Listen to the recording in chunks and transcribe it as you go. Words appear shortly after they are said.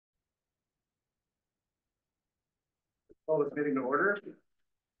Call this meeting to order.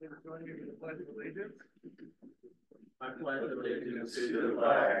 Please join me in the Pledge of Allegiance. I pledge allegiance to the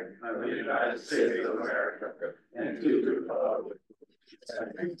flag of the United States of America and to the republic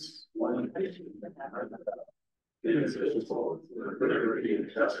one nation indivisible with liberty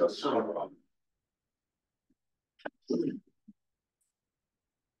and justice for all.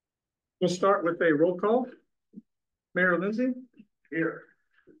 We'll start with a roll call. Mayor Lindsay. Here.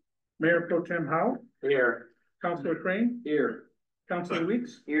 Mayor Pro Tem Howe. Here. Councilor Crane. Here. Councilor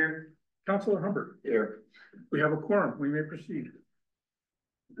Weeks. Here. Councilor Humbert. Here. We have a quorum. We may proceed.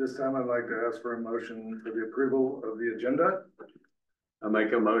 This time I'd like to ask for a motion for the approval of the agenda. I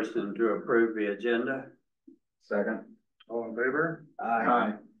make a motion to approve the agenda. Second. All in favor?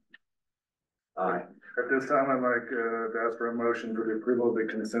 Aye. Aye. At this time, I'd like to ask for a motion for the approval of the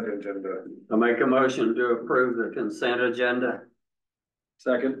consent agenda. I make a motion to approve the consent agenda.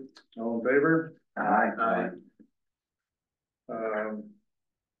 Second. All in favor? Aye. Aye.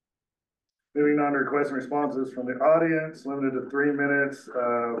 Moving on to requests and responses from the audience, limited to 3 minutes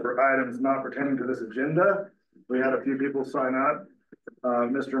for items not pertaining to this agenda. We had a few people sign up.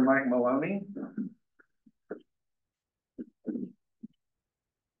 Mr. Mike Maloney.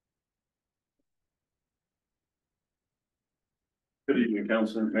 Good evening,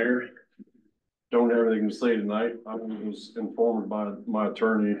 Council and Mayor. Don't have anything to say tonight. I was informed by my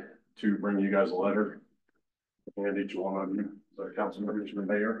attorney to bring you guys a letter. And each one of you, the council members and the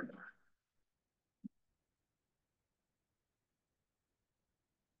mayor.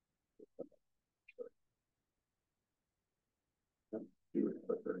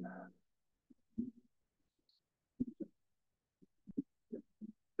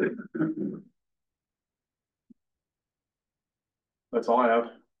 That's all I have.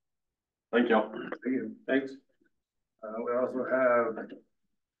 Thank y'all. Thank you. Thanks. We also have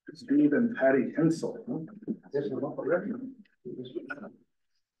Steve and Patty Hensel.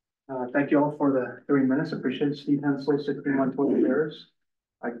 Thank you all for the 3 minutes. Appreciate it. Steve Hensel, 6120 Terrace.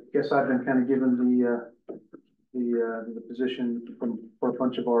 I guess I've been kind of given the position for a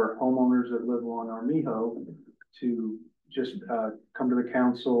bunch of our homeowners that live on our Miho to just come to the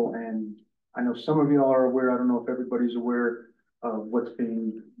council. And I know some of you all are aware. I don't know if everybody's aware of what's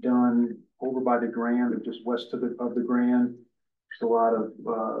being done over by the Grand, or just west of the Grand. There's a lot of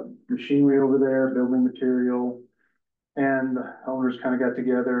machinery over there, building material, and the owners kind of got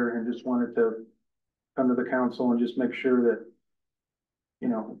together and just wanted to come to the council and just make sure that, you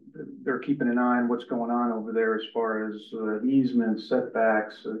know, they're keeping an eye on what's going on over there as far as easements,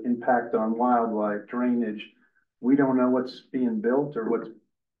 setbacks, impact on wildlife, drainage. We don't know what's being built or what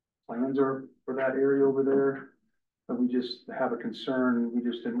plans are for that area over there. But we just have a concern. We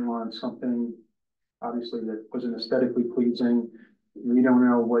just didn't want something, obviously, that wasn't aesthetically pleasing. We don't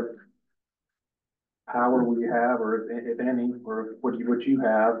know what power we have, or if any, or what you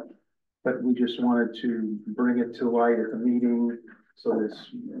have, but we just wanted to bring it to light at the meeting so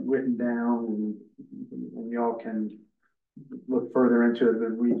it's written down and y'all can look further into it.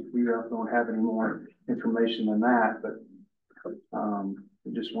 But we don't have any more information than that, but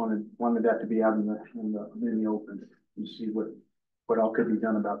we just wanted that to be out in the open and see what all could be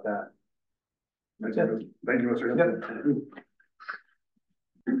done about that. Thank you, Mr. Hensel.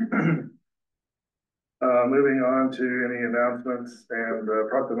 Moving on to any announcements and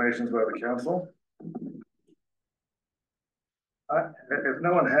proclamations by the council. If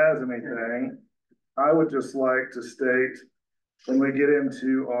no one has anything, I would just like to state, when we get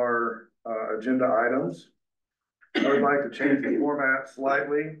into our agenda items, I would like to change the format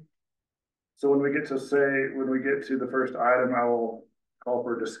slightly. So when we get to the first item, I will call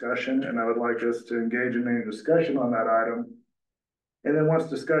for discussion, and I would like us to engage in any discussion on that item. And then once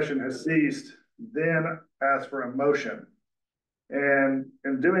discussion has ceased, then ask for a motion. And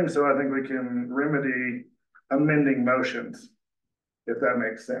in doing so, I think we can remedy amending motions, if that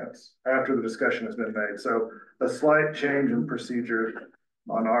makes sense, after the discussion has been made. So a slight change in procedure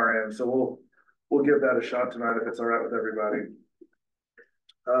on our end. So we'll give that a shot tonight if it's all right with everybody.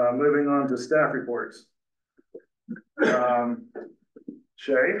 Moving on to staff reports.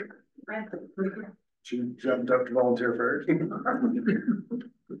 Shay? She jumped up to volunteer first.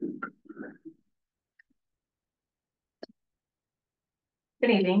 Good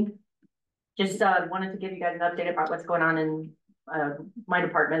evening. Just wanted to give you guys an update about what's going on in my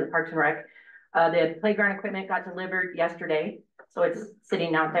department, the Parks and Rec. The playground equipment got delivered yesterday, so it's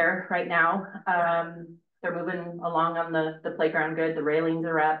sitting out there right now. They're moving along on the playground good. The railings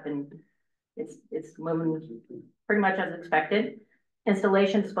are up and it's moving pretty much as expected.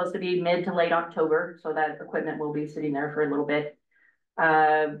 Installation is supposed to be mid to late October, so that equipment will be sitting there for a little bit.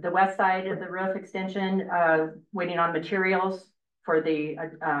 The west side of the roof extension, waiting on materials for the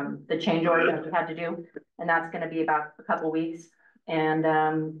change order that we had to do. And that's gonna be about a couple weeks. And,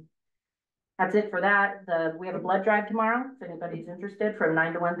 that's it for that. We have a blood drive tomorrow, if anybody's interested, from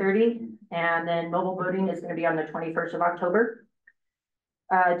 9 to 1:30. And then mobile voting is gonna be on the 21st of October.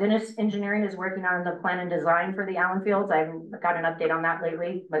 Dennis Engineering is working on the plan and design for the Allen Fields. I haven't got an update on that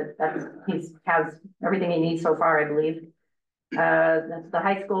lately, but has everything he needs so far, I believe. The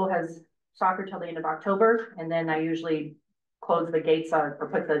high school has soccer till the end of October, and then I usually close the gates or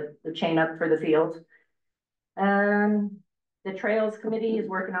put the chain up for the field. The Trails Committee is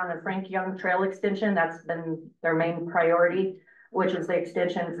working on a Frank Young Trail extension. That's been their main priority, which is the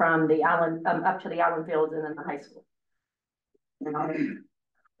extension from the Allen, up to the Allen Fields and then the high school. And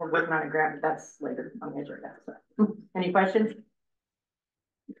we're working on a grant, but that's later on the agenda. So. Any questions?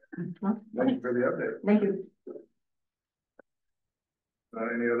 Thank you for the update. Thank you.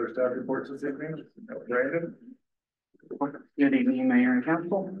 Any other staff reports this evening? Brandon? Good evening, Mayor and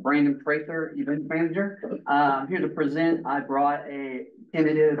Council. Brandon Prather, Event Manager. Here to present, I brought a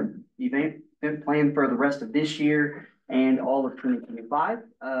tentative event plan for the rest of this year and all of 2025.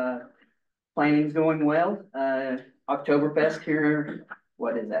 Planning's going well. Oktoberfest here,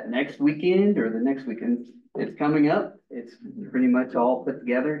 what is that, next weekend or the next weekend? It's coming up. It's pretty much all put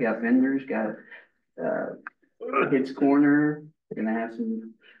together. Got vendors, got Kids Corner, gonna have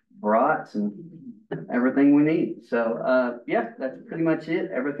some brats and everything we need. So, yeah, that's pretty much it.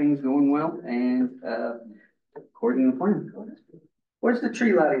 Everything's going well and, according to plan. Where's the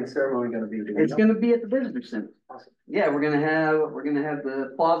tree lighting ceremony gonna be? It's gonna be at the visitor center. Yeah, we're gonna have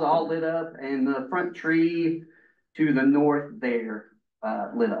the plaza all lit up and the front tree to the north there,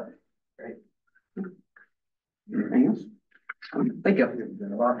 lit up. Great. Anything else? Thank you.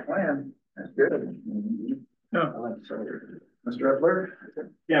 Been a lot planned. That's good. No. Mr. Epler?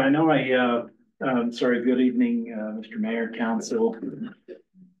 Yeah, I know sorry, good evening, Mr. Mayor, Council,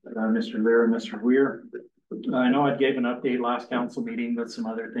 Mr. Lear, Mr. Weir. I know I gave an update last council meeting, but some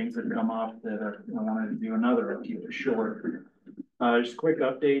other things had come up that I wanted to do another, I'll keep it short. Just a quick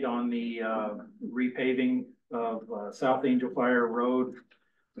update on the repaving of South Angel Fire Road,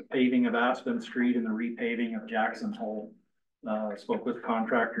 the paving of Aspen Street and the repaving of Jackson Hole. Spoke with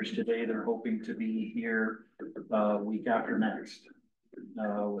contractors today. They're hoping to be here week after next.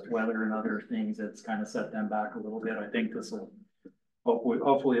 With weather and other things, it's kind of set them back a little bit. I think this will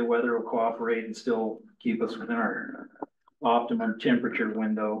hopefully the weather will cooperate and still keep us within our optimum temperature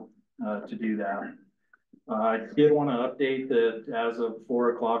window to do that. I did want to update that as of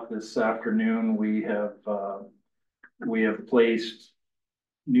 4 o'clock this afternoon, we have placed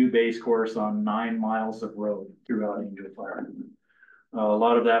new base course on 9 miles of road throughout Angel Fire. A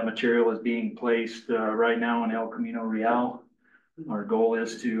lot of that material is being placed right now in El Camino Real. Our goal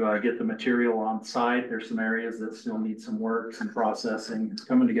is to get the material on site. There's some areas that still need some work, some processing. It's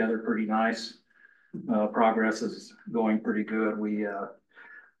coming together pretty nice. Progress is going pretty good. We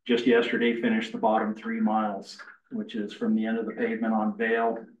just yesterday finished the bottom 3 miles, which is from the end of the pavement on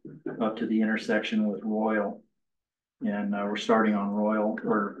Vale up to the intersection with Royal. And we're starting on Royal,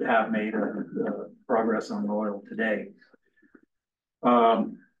 or have made progress on Royal today.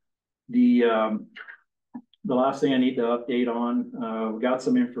 The last thing I need to update on, we got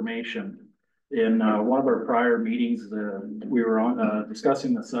some information. In one of our prior meetings, we were on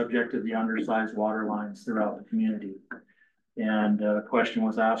discussing the subject of the undersized water lines throughout the community. And a question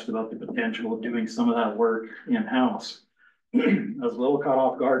was asked about the potential of doing some of that work in-house. I was a little caught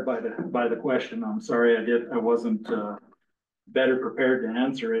off guard by the question. I'm sorry I wasn't better prepared to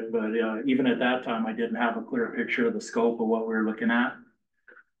answer it, but even at that time, I didn't have a clear picture of the scope of what we were looking at.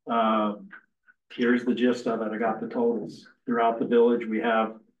 Here's the gist of it. I got the totals. Throughout the village, we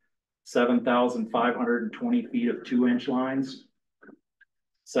have 7,520 feet of 2-inch lines,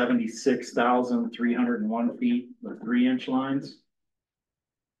 76,301 feet of 3-inch lines,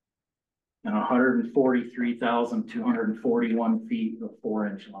 and 143,241 feet of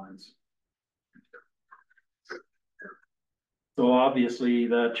 4-inch lines. So obviously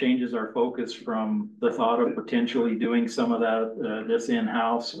that changes our focus from the thought of potentially doing some of that, this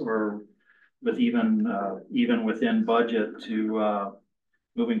in-house or with even within budget to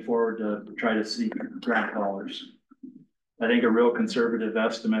moving forward to try to seek grant dollars. I think a real conservative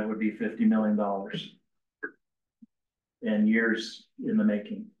estimate would be $50 million and years in the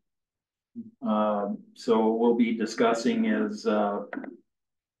making. So what we'll be discussing is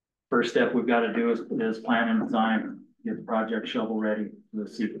first step we've got to do is plan and design, get the project shovel ready to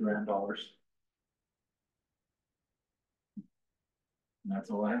seek the grant dollars. And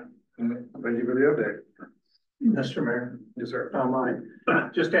that's all I have. Thank you for the update. Mr. Mayor. Yes, sir.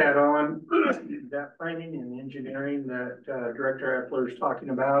 Just to add on, that planning and engineering that Director Epler is talking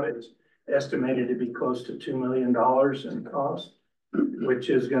about is estimated to be close to $2 million in cost, which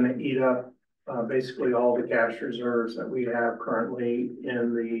is gonna eat up basically all the cash reserves that we have currently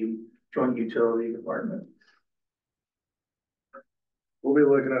in the joint utility department. We'll be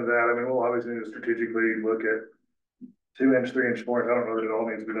looking at that. I mean, we'll obviously need to strategically look at 2-inch, 3-inch points. I don't know that it all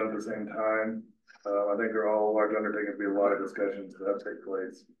needs to be done at the same time. I think they're all large undertakings, be a lot of discussions that take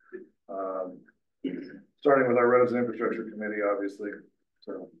place. Starting with our roads and infrastructure committee, obviously.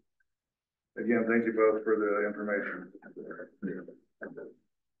 So again, thank you both for the information.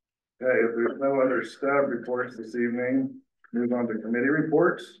 Okay, if there's no other staff reports this evening, move on to committee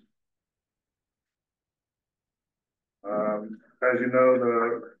reports. As you know,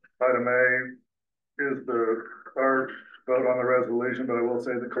 the item A is our vote on the resolution, but I will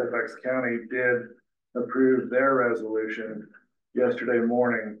say that Colfax County did approve their resolution yesterday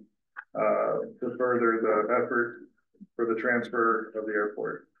morning to further the effort for the transfer of the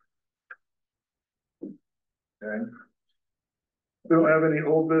airport. Okay. We don't have any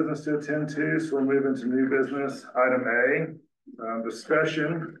old business to attend to, so we'll move into new business. Item A,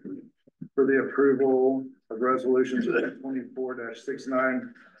 discussion for the approval of resolutions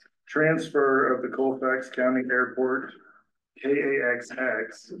 24-69, transfer of the Colfax County Airport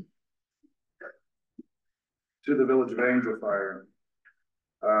KAXX to the Village of Angel Fire.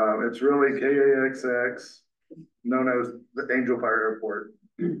 It's really KAXX, known as the Angel Fire Airport.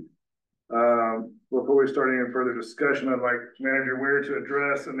 Before we start any further discussion, I'd like Manager Weir to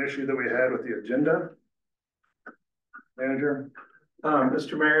address an issue that we had with the agenda. Manager?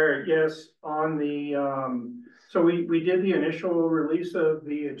 Mr. Mayor, yes, on the, so we did the initial release of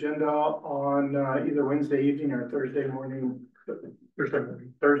the agenda on either Wednesday evening or Thursday morning.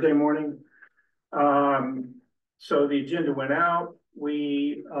 Thursday morning. So the agenda went out.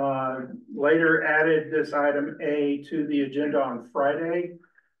 We later added this item A to the agenda on Friday.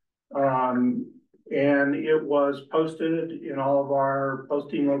 And it was posted in all of our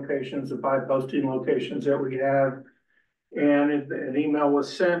posting locations, the 5 posting locations that we have. And an email was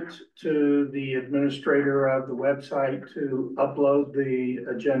sent to the administrator of the website to upload the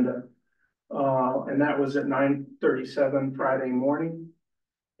agenda. And that was at 9:37 Friday morning.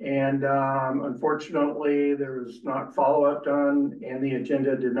 And unfortunately, there was not follow-up done and the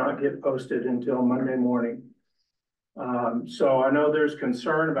agenda did not get posted until Monday morning. So I know there's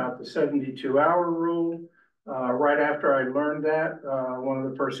concern about the 72-hour rule. Right after I learned that, one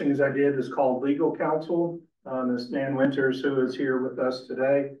of the first things I did is called legal counsel, Ms. Nan Winters, who is here with us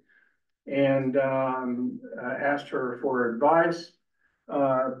today, and asked her for advice.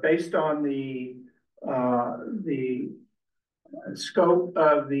 Based on the scope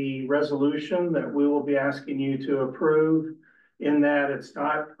of the resolution that we will be asking you to approve, in that it's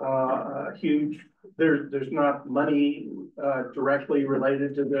not a huge, there's not money directly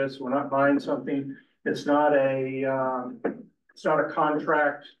related to this. We're not buying something. It's not a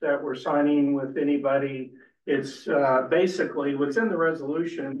contract that we're signing with anybody. It's basically what's in the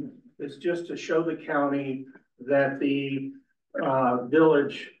resolution is just to show the county that the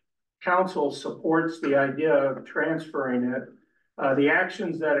village council supports the idea of transferring it. The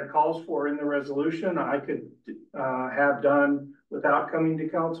actions that it calls for in the resolution, I could have done without coming to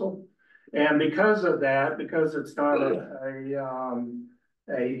council. And because of that, because it's not a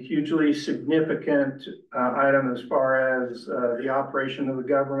hugely significant item as far as the operation of the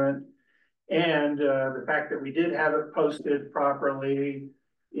government, and the fact that we did have it posted properly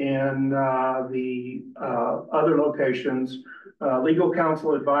in the other locations, legal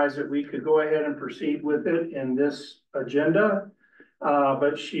counsel advised that we could go ahead and proceed with it in this agenda.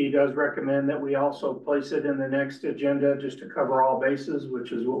 But she does recommend that we also place it in the next agenda just to cover all bases,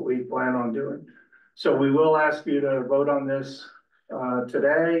 which is what we plan on doing. So we will ask you to vote on this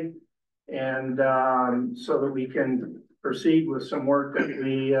today, and so that we can proceed with some work that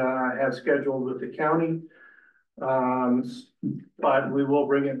we have scheduled with the county. But we will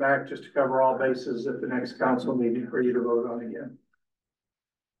bring it back just to cover all bases at the next council meeting for you to vote on again.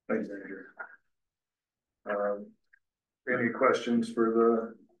 Thanks, Andrew. Any questions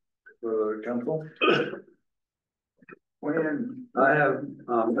for the council? When I have,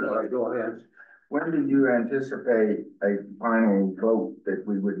 go ahead. When do you anticipate a final vote that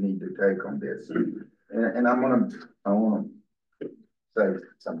we would need to take on this? And I want to say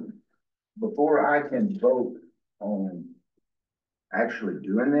something. Before I can vote on actually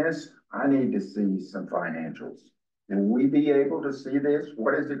doing this, I need to see some financials. Will we be able to see this?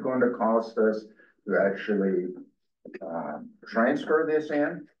 What is it going to cost us to actually transfer this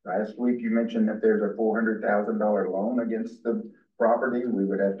in. Last week you mentioned that there's a $400,000 loan against the property. We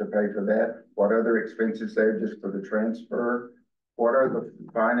would have to pay for that. What other expenses there just for the transfer? What are the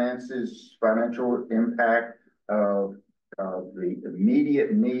financial impact of the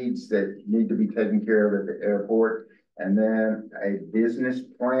immediate needs that need to be taken care of at the airport? And then a business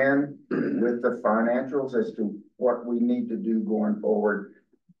plan with the financials as to what we need to do going forward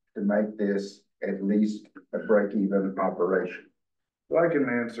to make this at least a break-even operation. So I can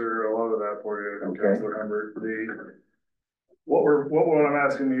answer a lot of that for you, Okay. Councilor Humbert. What I'm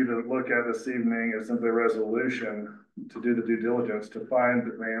asking you to look at this evening is simply a resolution to do the due diligence to find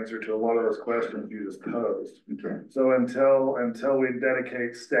the answer to a lot of those questions you just posed. Okay. So until we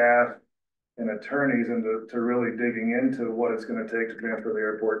dedicate staff and attorneys into really digging into what it's going to take to transfer the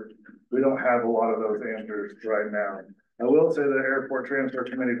airport, we don't have a lot of those answers right now. I will say the Airport Transfer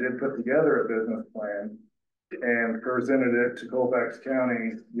Committee did put together a business plan and presented it to Colfax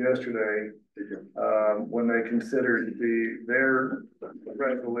County yesterday when they considered their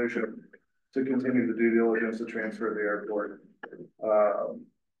resolution to continue the due diligence to transfer the airport.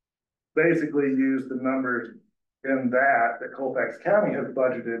 Basically use the numbers in that Colfax County has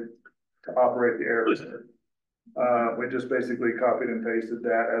budgeted to operate the airport. We just basically copied and pasted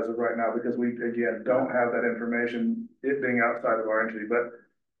that as of right now because we, again, don't have that information, it being outside of our entity. But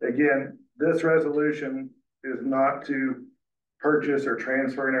again, this resolution is not to purchase or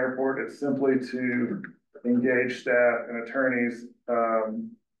transfer an airport. It's simply to engage staff and attorneys,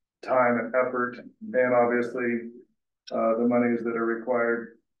 time and effort, and obviously the monies that are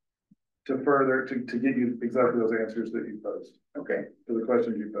required to further, to get you exactly those answers that you posed. Okay. To the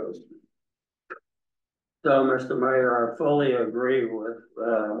questions you posed. So, Mr. Mayor, I fully agree with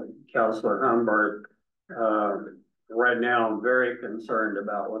Councilor Humbert. Right now, I'm very concerned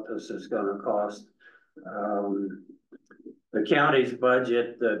about what this is going to cost. The county's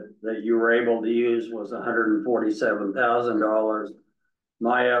budget that you were able to use was $147,000.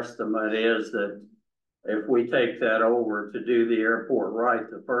 My estimate is that if we take that over to do the airport right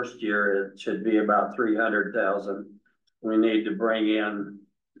the first year, it should be about $300,000. We need to bring in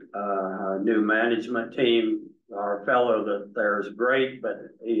a new management team. Our fellow that there is great, but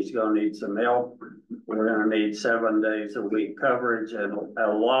he's gonna need some help. We're gonna need 7 days a week coverage and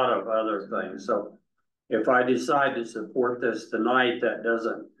a lot of other things. So if I decide to support this tonight, that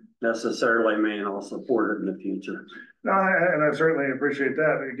doesn't necessarily mean I'll support it in the future. No, and I certainly appreciate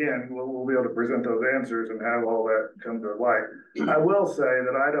that. But again, we'll be able to present those answers and have all that come to light. I will say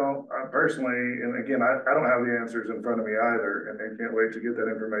that I personally, and again, I don't have the answers in front of me either, and I can't wait to get that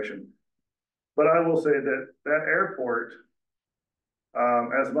information. But I will say that that airport,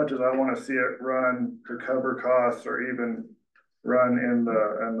 as much as I want to see it run to cover costs or even run in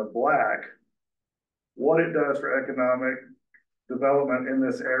the black, what it does for economic development in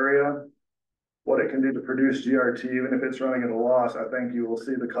this area, what it can do to produce GRT, even if it's running at a loss, I think you will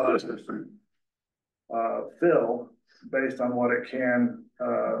see the cost fill based on what it can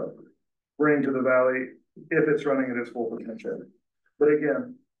bring to the valley if it's running at its full potential. But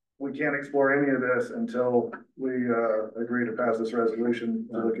again, we can't explore any of this until we agree to pass this resolution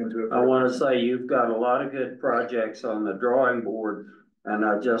to look into it. I want to say you've got a lot of good projects on the drawing board, and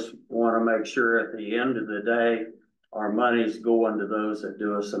I just want to make sure at the end of the day, our money's going to those that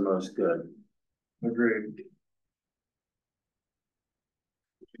do us the most good. Agreed.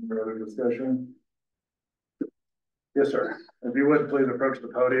 Any other discussion? Yes, sir. If you would, please approach the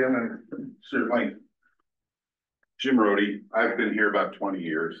podium and. Certainly. Jim Rhodey, I've been here about 20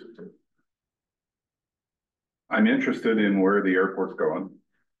 years. I'm interested in where the airport's going.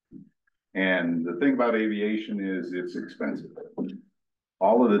 And the thing about aviation is it's expensive.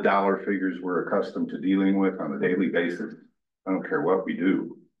 All of the dollar figures we're accustomed to dealing with on a daily basis, I don't care what we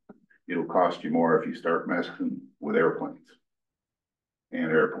do, it'll cost you more if you start messing with airplanes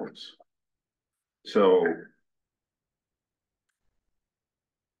and airports. So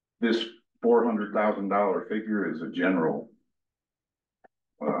this $400,000 figure is a general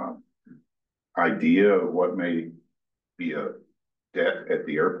idea of what may be a debt at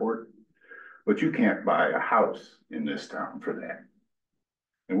the airport, but you can't buy a house in this town for that.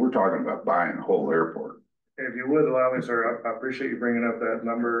 And we're talking about buying a whole airport. If you would allow me, sir, I appreciate you bringing up that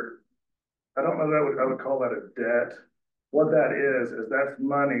number. I don't know that I would call that a debt. What that is that's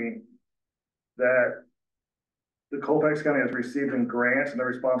money that the Colfax County has received in grants, and they're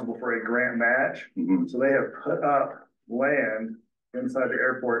responsible for a grant match. Mm-hmm. So they have put up land inside the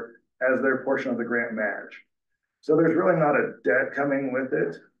airport as their portion of the grant match. So there's really not a debt coming with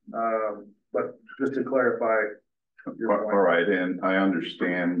it. But just to clarify your point. All right, and I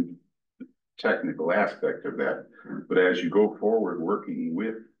understand technical aspect of that. But as you go forward, working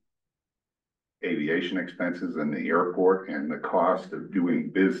with aviation expenses in the airport and the cost of doing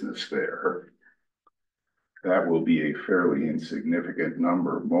business there, that will be a fairly insignificant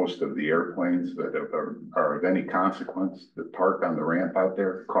number. Most of the airplanes that are of any consequence that park on the ramp out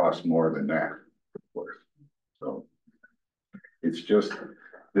there cost more than that, of course. So it's just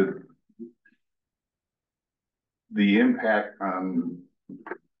the impact on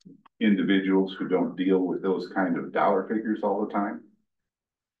individuals who don't deal with those kind of dollar figures all the time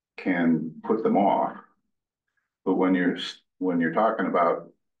can put them off. But when you're talking about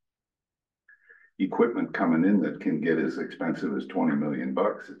equipment coming in that can get as expensive as 20 million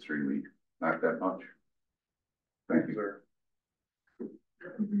bucks, it's really not that much. Thank you, sir.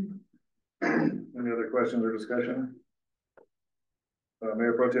 Any other questions or discussion?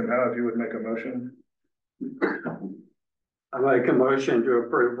 Mayor Pro Tem Howe, if you would make a motion. I make a motion to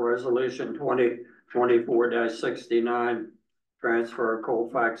approve resolution 2024-69, transfer of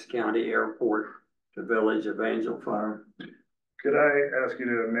Colfax County Airport to Village of Angel Fire. Could I ask you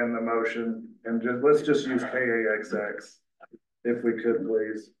to amend the motion and let's just use KAXX, if we could,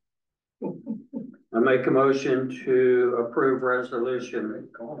 please. I make a motion to approve resolution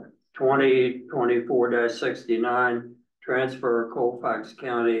 2024-69, transfer of Colfax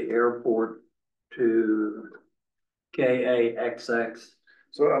County Airport to KAXX.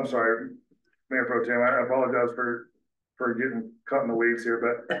 So I'm sorry, Mayor Pro Tem, I apologize for getting caught in the weeds here,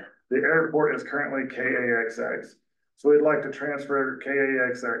 but the airport is currently KAXX. So we'd like to transfer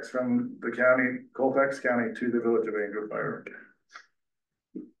KAXX from the county, Colfax County, to the Village of Angel Fire.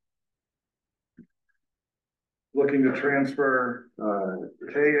 Looking to transfer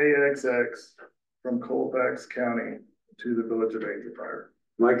KAXX from Colfax County to the Village of Angel Fire.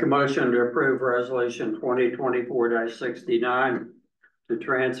 Make a motion to approve resolution 2024-69 to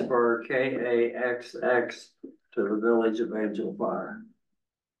transfer KAXX to the Village of Angel Fire.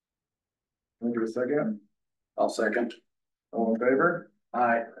 Can I get a second? I'll second. All in favor?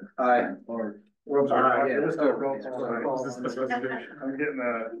 Aye. Well, I'm sorry, yeah. let's do a roll call. I'm getting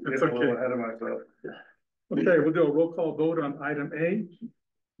a little ahead of myself. Okay, we'll do a roll call vote on item A.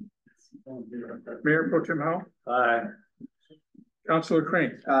 Mayor Pro Tem Howe, Aye. Councilor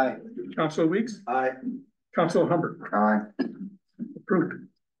Crane, Aye. Councilor Weeks, Aye. Councilor Humbert, Aye. approved.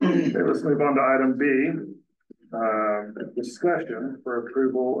 Okay, let's move on to item B. Discussion for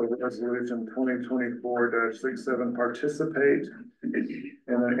approval of resolution 2024-67, participate in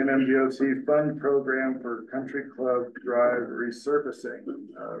an NMDOT fund program for Country Club Drive resurfacing.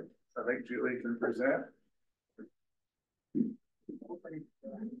 I think Julie can present.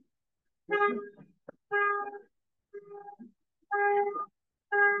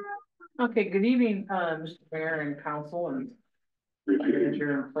 Okay, good evening, Mr. Mayor and Council and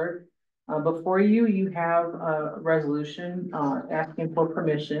Manager and Clerk. Before you, you have a resolution asking for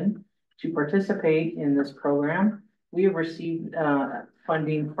permission to participate in this program. We have received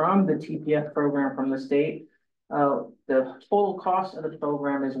funding from the TPF program from the state. The total cost of the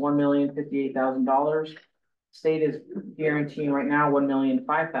program is $1,058,000. State is guaranteeing right now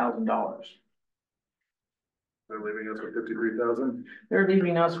 $1,005,000. They're leaving us with 53,000. They're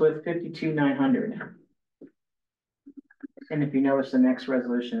leaving us with 52,900. And if you notice, the next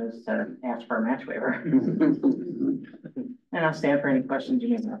resolution is to ask for a match waiver. And I'll stand for any questions you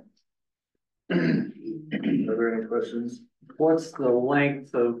may have. Are there any questions? What's the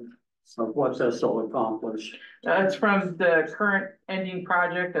length of what this will accomplish? It's from the current ending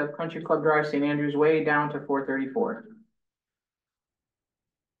project of Country Club Drive, St. Andrews Way down to 434.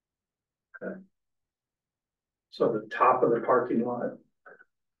 So the top of the parking lot,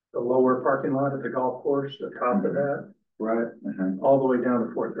 the lower parking lot at the golf course, the top of that, Right. all the way down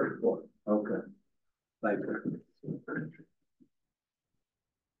to 434. Okay. Thank you.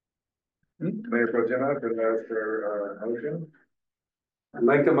 Mayor Pro Tem, could I ask for a motion? I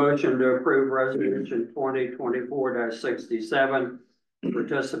make a motion to approve resolution 2024-67,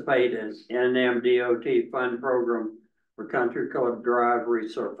 participate in NMDOT fund program for Country Club Drive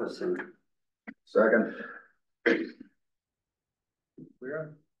resurfacing. Second.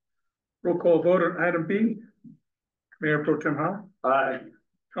 Roll call vote on item B. Mayor Pro Tem Howe, Aye.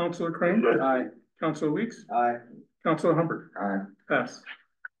 Councilor Crane, Aye. Councilor Weeks, Aye. Councilor Humbert, Aye. pass.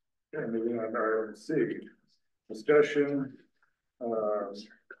 Okay, moving on to item C. Discussion.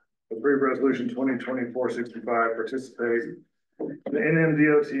 Approve resolution 2024-65, participate in the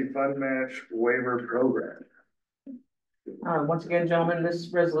NMDOT fund match waiver program. Once again, gentlemen, this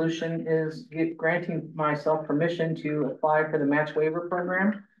resolution is granting myself permission to apply for the match waiver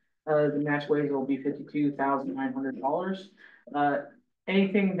program. The match waiver will be $52,900.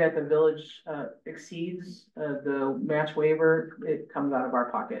 anything that the village, exceeds, the match waiver, it comes out of our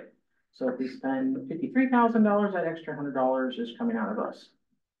pocket. So if we spend $53,000, that extra $100 is coming out of us.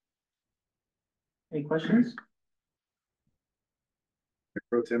 Any questions?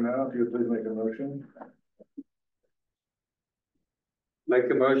 Pro Tim Hal, if you would please make a motion. Make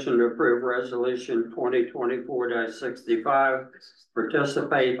a motion to approve resolution 2024-65,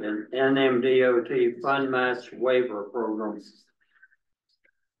 participate in NMDOT fund match waiver program.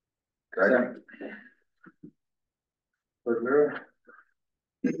 Second. Clerk Lara?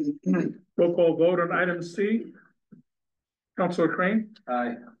 Roll call vote on item C. Counselor Crane,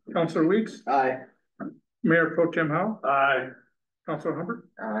 Aye. Counselor Weeks, Aye. Mayor Pro Tem Hal, Aye. Counselor Hubbard,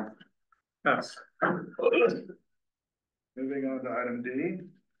 Aye. pass. Moving on to item D,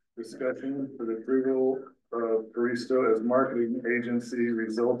 discussion for the approval of Caristo as marketing agency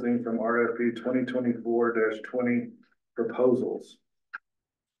resulting from RFP 2024-20 proposals.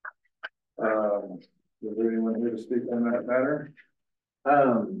 Is there anyone here to speak on that matter?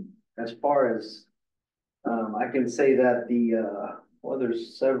 As far as, I can say that well,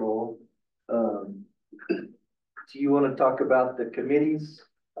 there's several, do you want to talk about the committees,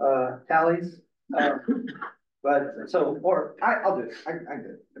 tallies? But so, or I'll do it, I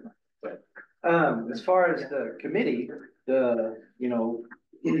do it. But, as far as the committee, the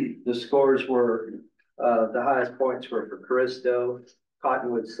scores were, the highest points were for Caristo,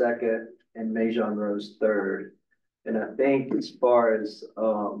 Cottonwood second, and Majon Rose third. And I think as far as,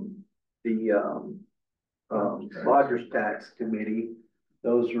 the lodgers tax committee,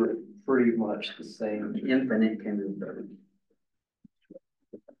 those were pretty much the same. Infinite came in third.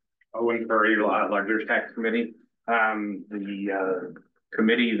 Owen Curry, Lodgers Tax Committee. The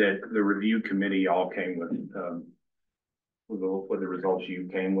committee the review committee all came with the results you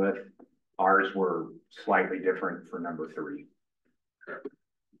came with. Ours were slightly different for number 3.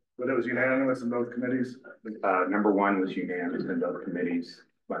 But it was unanimous in both committees? Number 1 was unanimous in both committees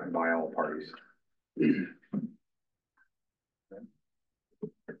by all parties.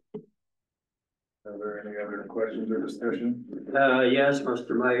 Are there any other questions or discussion? Yes,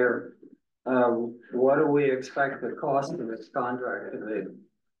 Mr. Mayor. What do we expect the cost of this contract to be?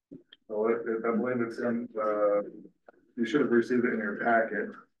 Well, I believe it's in, you should have received it in your packet.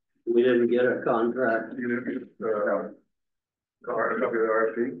 We didn't get a contract. You didn't get, a copy of the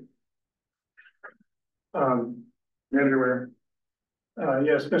RFP? Manager Ware?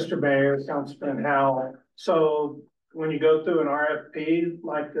 Yes, Mr. Mayor, Councilman Howell. So when you go through an RFP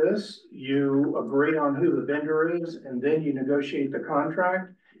like this, you agree on who the vendor is, and then you negotiate the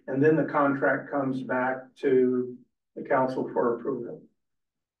contract, and then the contract comes back to the council for approval.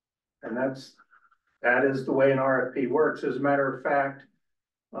 And that is the way an RFP works. As a matter of fact,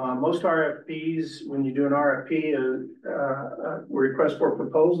 most RFPs, when you do an RFP, request for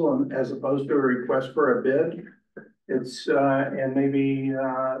proposal, and as opposed to a request for a bid, it's, and maybe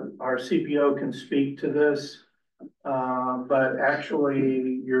our CPO can speak to this, but actually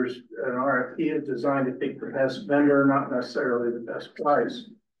an RFP is designed to pick the best vendor, not necessarily the best price.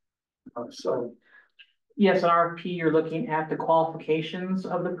 So. Yes, an RFP, you're looking at the qualifications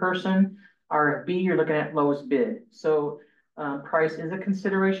of the person. RFB, you're looking at lowest bid. So price is a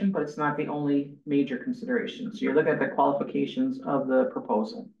consideration, but it's not the only major consideration. So you're looking at the qualifications of the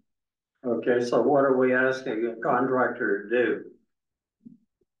proposal. Okay, so what are we asking a contractor to do?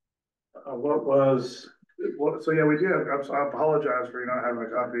 So yeah, we do have, I apologize for you not having a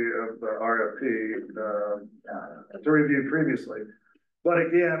copy of the RFP to review previously. But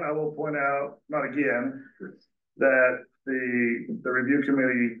again, I will point out, not again, that the review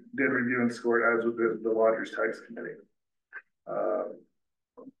committee did review and score it, as with the Lodgers Tax Committee.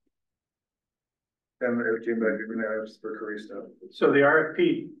 And it came back unanimous for Caristo. So the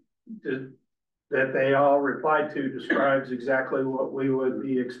RFP that they all replied to describes exactly what we would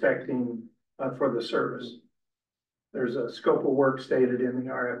be expecting for the service. There's a scope of work stated in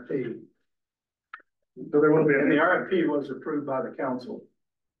the RFP. So there will be, and the RFP was approved by the council.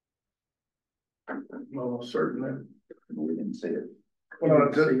 Most certainly. We didn't see it.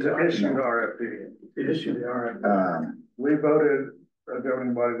 Well, to issue the RFP. To issue the RFP. We voted, the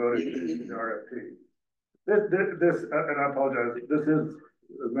governing body voted to issue the RFP. This, and I apologize, this is,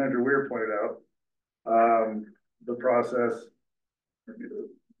 as Manager Weir pointed out, the process.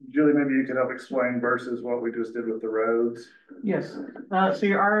 Julie, maybe you can help explain versus what we just did with the roads. Yes, so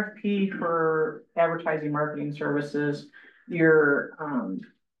your RFP for advertising marketing services, you're,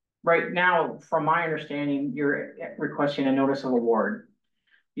 right now, from my understanding, you're requesting a notice of award.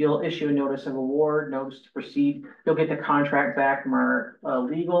 You'll issue a notice of award, notice to proceed. You'll get the contract back from our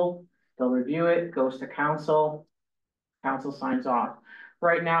legal. They'll review it, goes to council. council signs off.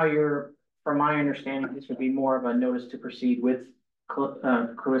 Right now, from my understanding, this would be more of a notice to proceed with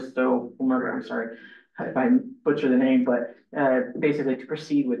Callisto, whomever, I'm sorry if I butcher the name, but basically to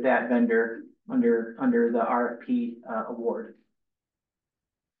proceed with that vendor under the RFP award.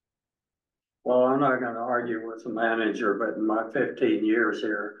 Well, I'm not gonna argue with the manager, but in my 15 years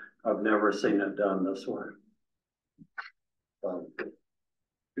here, I've never seen it done this way.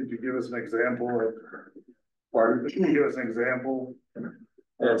 Could you give us an example of, Pardon? can you give us an example?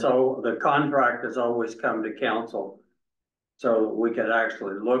 It's all, the contract has always come to council. So we could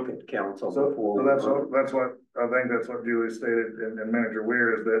actually look at council So before. that's what, I think that's what Julie stated and Manager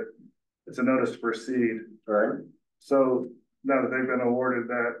Weir is that it's a notice to proceed. Right. So now that they've been awarded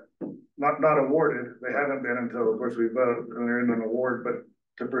that, not awarded, they haven't been until of course we vote and they're in an award, but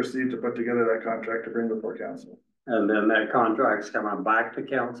to proceed to put together that contract to bring before council. And then that contract's coming back to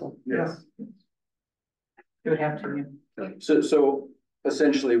council? Yes. It would have to, yeah. So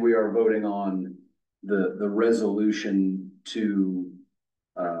essentially we are voting on the resolution to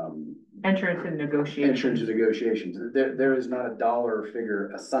Enter into negotiations. enter into negotiations. There is not a dollar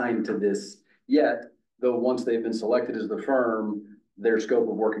figure assigned to this yet, though once they've been selected as the firm, their scope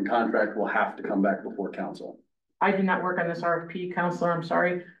of work and contract will have to come back before council. I did not work on this RFP, Counselor, I'm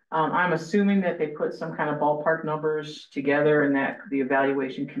sorry. I'm assuming that they put some kind of ballpark numbers together and that the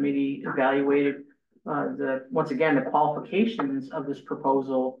evaluation committee evaluated once again, the qualifications of this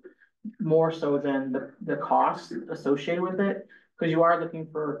proposal more so than the cost associated with it, because you are looking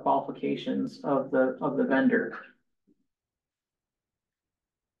for qualifications of the vendor.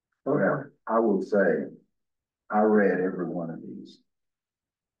 Well, I will say, I read every one of these.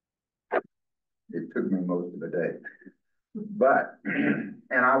 It took me most of the day. But, and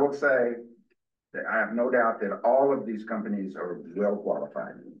I will say that I have no doubt that all of these companies are well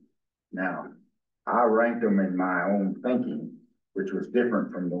qualified. Now, I ranked them in my own thinking, which was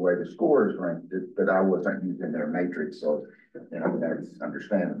different from the way the scores ranked it, but I wasn't using their matrix, so, you know, that's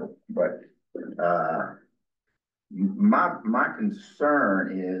understandable. But, my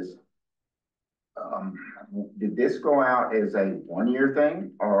concern is, did this go out as a 1-year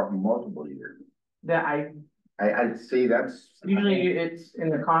thing or multiple years? That I see that's. usually it's in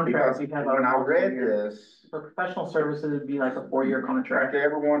the contract. Because You have when I read year. this, For professional services, it'd be like a 4-year contract.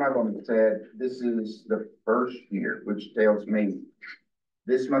 every one of them said, this is the first year, which tells me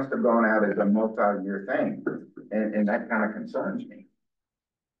this must have gone out as a multi-year thing. And that kind of concerns me.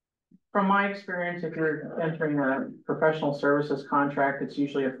 From my experience, if you're entering a professional services contract, it's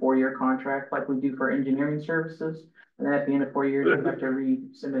usually a 4-year contract like we do for engineering services. And then at the end of 4 years, you have to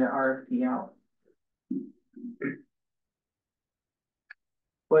resubmit an RFP out.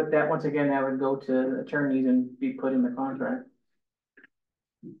 But that, once again, that would go to attorneys and be put in the contract.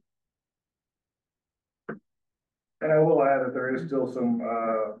 And I will add that there is still some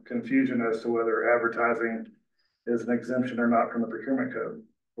confusion as to whether advertising is an exemption or not from the procurement code,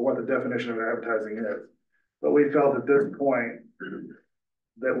 or what the definition of advertising is. But we felt at this point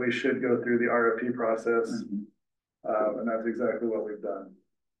that we should go through the RFP process, and that's exactly what we've done.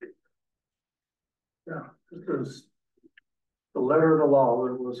 Yeah, this is the letter of the law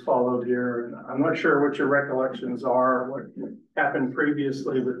that was followed here, and I'm not sure what your recollections are, what happened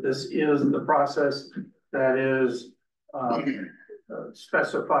previously, but this is the process that is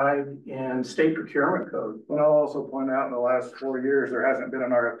specified in state procurement code. And I'll also point out in the last 4 years, there hasn't been an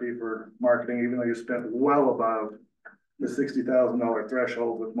RFP for marketing, even though you spent well above the $60,000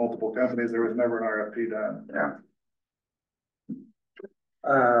 threshold with multiple companies, there was never an RFP done. Yeah.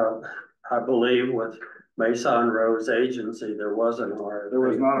 I believe with Mason Rose Agency, there was an RFP. There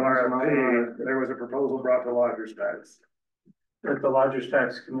was not an RFP, there was a proposal brought to lodgers tax. That the Lodgers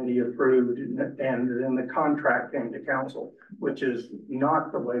Tax Committee approved, and then the contract came to council, which is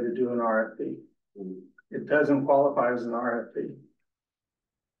not the way to do an RFP. It doesn't qualify as an RFP.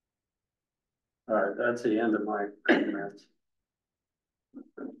 All right, that's the end of my comments.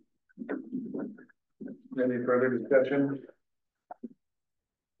 Any further discussion?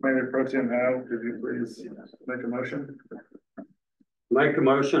 Mayor Pro Tem Howe, could you please make a motion? Make a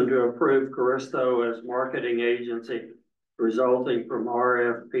motion to approve Caristo as marketing agency resulting from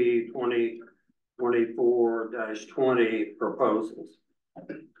RFP 2024-20 proposals.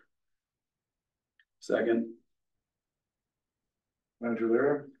 Second. Manager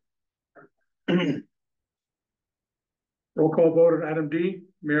Lira? Roll call vote on item D,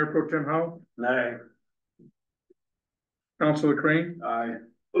 Mayor Pro Tem Howe, Nay. Councilor Crane, Aye.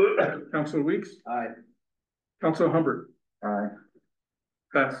 Councilor Weeks, Aye. Councilor Humbert. Aye.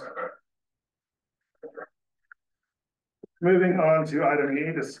 Pass. Moving on to item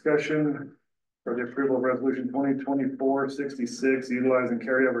E, discussion for the approval of resolution 2024-66, utilizing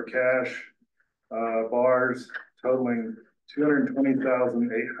carryover cash, bars totaling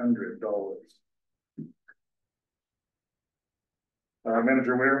 $220,800.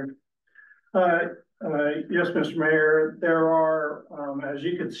 Manager Weir? Yes, Mr. Mayor, there are, as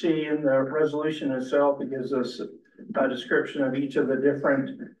you can see in the resolution itself, it gives us a description of each of the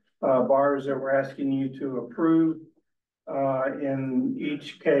different bars that we're asking you to approve. In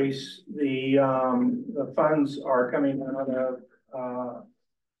each case, the funds are coming out of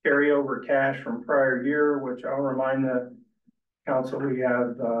carryover cash from prior year, which I'll remind the council, we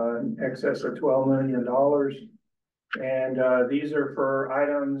have in excess of $12 million. And these are for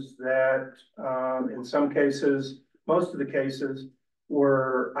items that in some cases, most of the cases,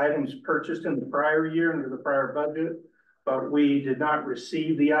 were items purchased in the prior year under the prior budget, but we did not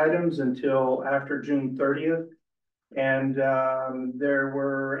receive the items until after June 30th. And there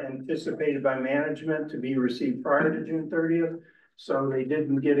were anticipated by management to be received prior to June 30th. So they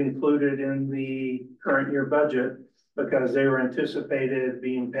didn't get included in the current year budget because they were anticipated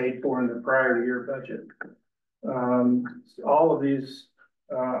being paid for in the prior year budget. All of these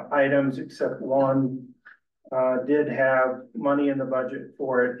items except one did have money in the budget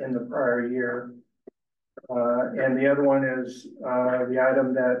for it in the prior year. And the other one is the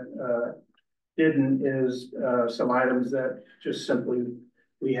item that didn't is some items that just simply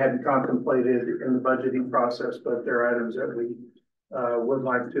we hadn't contemplated in the budgeting process, but they're items that we would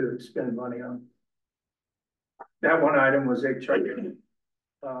like to spend money on. That one item was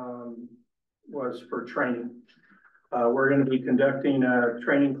was for training. We're going to be conducting a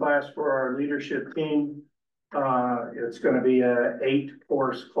training class for our leadership team. It's going to be a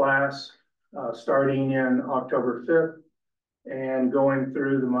 8-course class starting in October 5th and going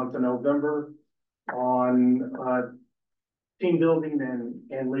through the month of November on team building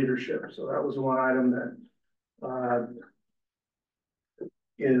and leadership. So that was one item that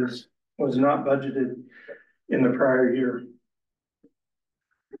was not budgeted in the prior year.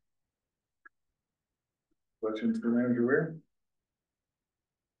 Questions for Manager Weir?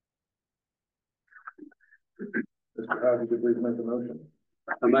 Mr. Howe, could you please make the motion?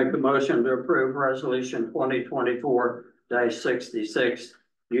 I make the motion to approve resolution 2024-66,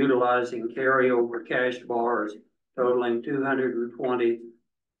 utilizing carryover cash bars totaling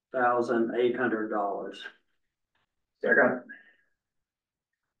 $220,800. Second.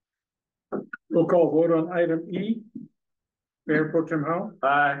 Roll call vote on item E. Mayor Pro Tem Howe.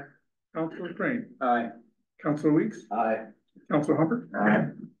 Aye. Councilor Crane. Aye. Councilor Weeks. Aye. Councilor Humper. Aye.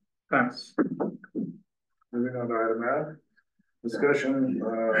 Pass. Moving on to item F. Discussion,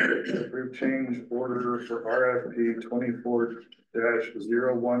 approved change order for RFP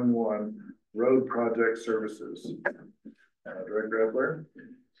 24-011 road project services. Director Edler.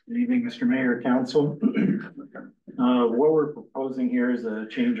 Good evening, Mr. Mayor, Council. What we're proposing here is a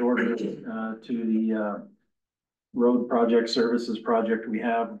change order to the road project services project we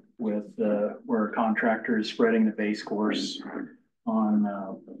have with where a contractor is spreading the base course on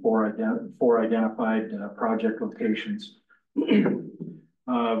four identified project locations. We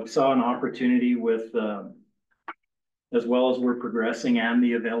saw an opportunity with as well as we're progressing and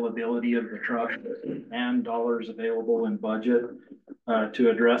the availability of the truck and dollars available in budget to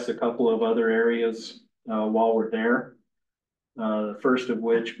address a couple of other areas while we're there. The first of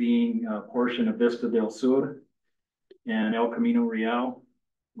which being a portion of Vista del Sur and El Camino Real,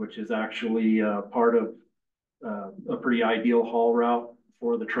 which is actually part of a pretty ideal haul route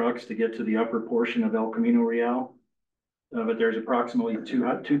for the trucks to get to the upper portion of El Camino Real. But there's approximately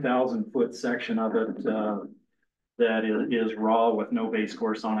 2,000 foot section of it that is raw with no base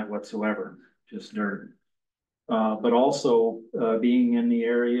course on it whatsoever, just dirt. But also being in the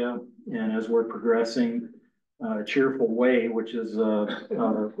area and as we're progressing, Cheerful Way, which is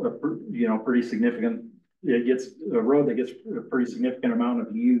pretty significant. It gets a road that gets a pretty significant amount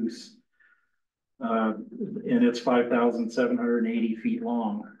of use. And it's 5,780 feet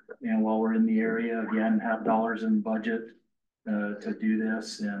long. And while we're in the area, again, have dollars in budget to do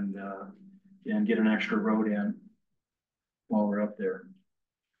this and get an extra road in while we're up there.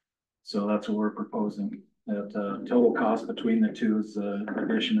 So that's what we're proposing. That total cost between the two is an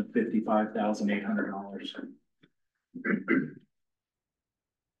addition of $55,800.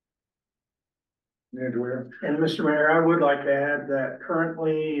 And Mr. Mayor, I would like to add that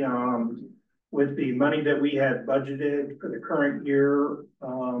currently, with the money that we had budgeted for the current year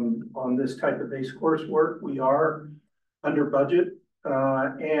on this type of base course work, we are under budget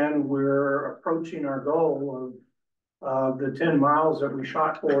and we're approaching our goal of the 10 miles that we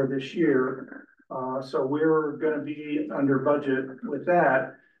shot for this year. So we're going to be under budget with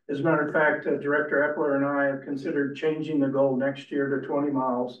that. As a matter of fact, Director Epler and I have considered changing the goal next year to 20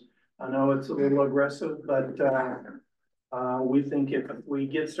 miles. I know it's a little aggressive, but we think if we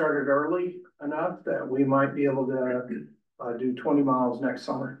get started early enough that we might be able to do 20 miles next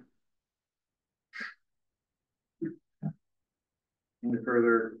summer. Any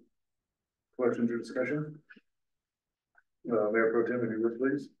further questions or discussion? Mayor Pro Tem, if you would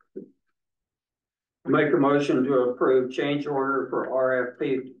please. Make a motion to approve change order for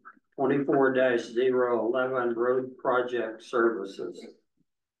RFP 24-011 road project services.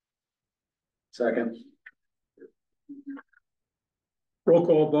 Second. Roll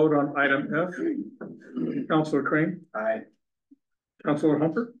call vote on item F. Counselor Crane, Aye. Counselor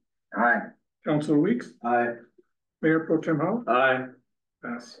Humper, Aye. Counselor Weeks, Aye. Mayor Pro Tem Howell. Aye.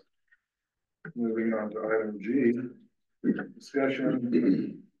 Pass. Moving on to item G,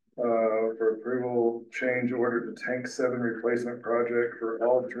 discussion for approval, change order to tank 7 replacement project for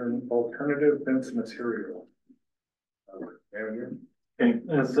alternative fence material. Manager? Okay,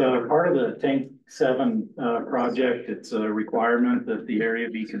 as part of the tank 7 project, it's a requirement that the area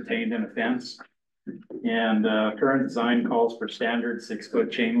be contained in a fence. And current design calls for standard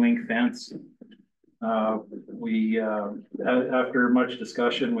 6-foot chain link fence. After much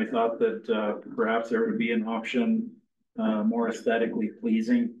discussion, we thought that perhaps there would be an option more aesthetically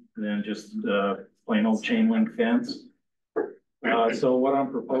pleasing than just plain old chain link fence. So what I'm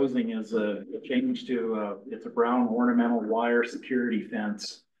proposing is a change to it's a brown ornamental wire security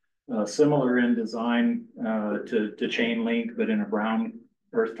fence, similar in design to chain link, but in a brown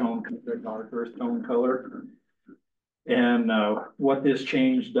earth tone, dark earth tone color. And what this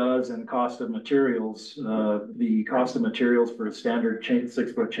change does in cost of materials, the cost of materials for a standard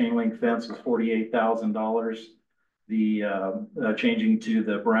 6-foot chain link fence was $48,000. The changing to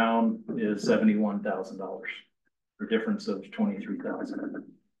the brown is $71,000, a difference of $23,000.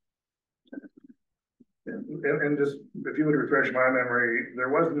 And just, if you would refresh my memory, there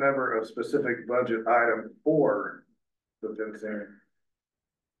was never a specific budget item for the fencing,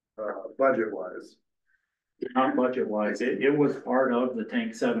 budget-wise. Not budget-wise, it was part of the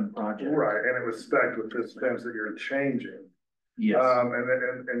tank 7 project. Right, and it was spec'd with this fence that you're changing. Yes.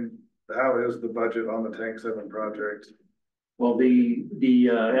 And how is the budget on the tank 7 project? Well, the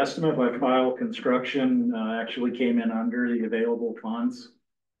estimate by file construction actually came in under the available funds,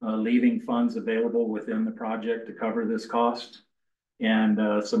 leaving funds available within the project to cover this cost. And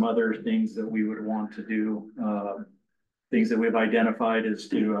some other things that we would want to do, things that we've identified is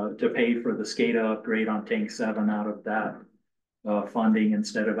to pay for the SCADA upgrade on tank 7 out of that funding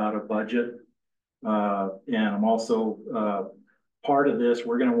instead of out of budget. And I'm also part of this,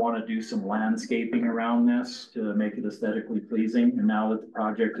 we're going to want to do some landscaping around this to make it aesthetically pleasing. And now that the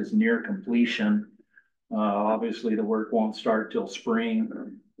project is near completion, obviously the work won't start till spring.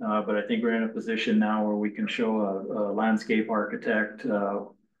 But I think we're in a position now where we can show a landscape architect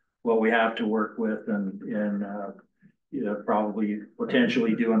what we have to work with, and you know, probably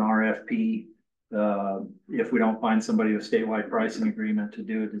potentially do an RFP if we don't find somebody with statewide pricing agreement to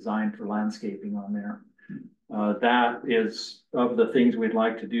do a design for landscaping on there. That is, of the things we'd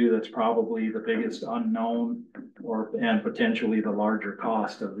like to do, that's probably the biggest unknown and potentially the larger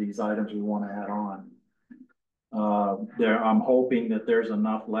cost of these items we want to add on. I'm hoping that there's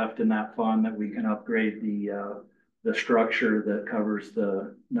enough left in that fund that we can upgrade the structure that covers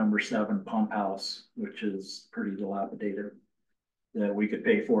the number 7 pump house, which is pretty dilapidated, that we could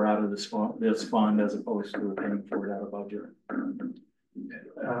pay for out of this fund as opposed to paying for it out of budget.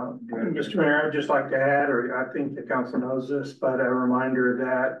 Mr. Mayor, I'd just like to add, or I think the council knows this, but a reminder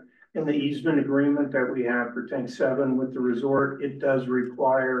that in the easement agreement that we have for tank 7 with the resort, it does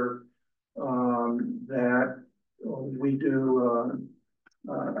require that we do,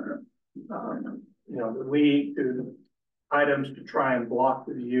 we do items to try and block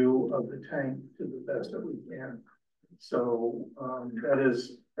the view of the tank to the best that we can. So that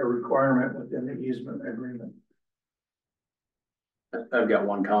is a requirement within the easement agreement. I've got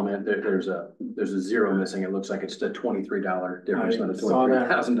one comment. There's a zero missing. It looks like it's a $23 difference, not a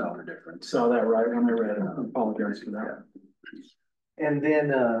 $23,000 difference. Saw that right when I read it. I apologize for that. And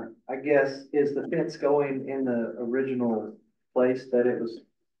then, I guess, is the fence going in the original place that it was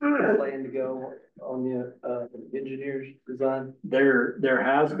planned to go on the engineer's design? There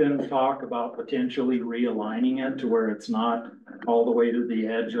has been talk about potentially realigning it to where it's not all the way to the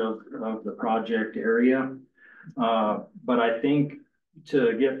edge of the project area. But I think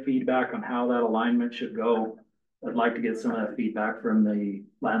to get feedback on how that alignment should go, I'd like to get some of that feedback from the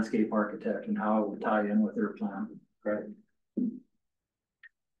landscape architect and how it would tie in with their plan. Right.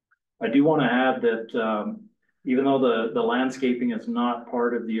 I do want to add that even though the landscaping is not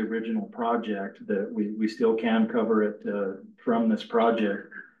part of the original project, that we still can cover it, from this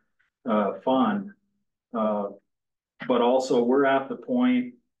project, fund. But also we're at the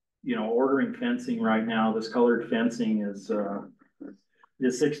point, you know, ordering fencing right now, this colored fencing is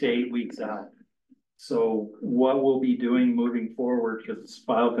 6 to 8 weeks out. So what we'll be doing moving forward, because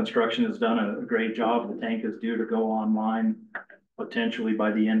File Construction has done a great job, the tank is due to go online potentially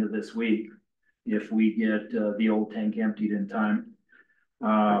by the end of this week, if we get the old tank emptied in time.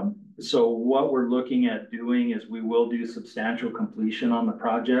 So what we're looking at doing is we will do substantial completion on the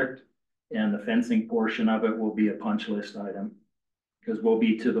project, and the fencing portion of it will be a punch list item. Because we'll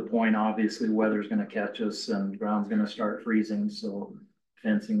be to the point, obviously, weather's gonna catch us and the ground's gonna start freezing, so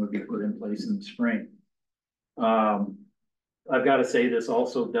fencing would be put in place in the spring. I've got to say, this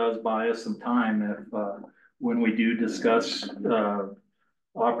also does buy us some time if, when we do discuss,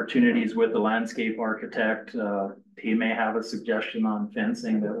 opportunities with the landscape architect, he may have a suggestion on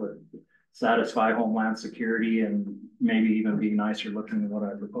fencing that would satisfy homeland security and maybe even be nicer looking than what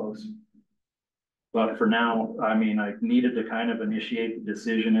I propose. But for now, I mean, I needed to kind of initiate the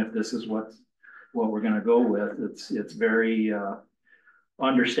decision if this is what we're gonna go with. It's very,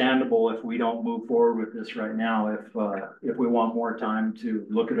 understandable if we don't move forward with this right now, if we want more time to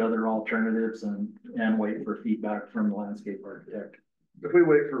look at other alternatives and wait for feedback from the landscape architect. If we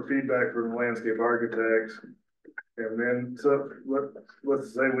wait for feedback from the landscape architect, and then, so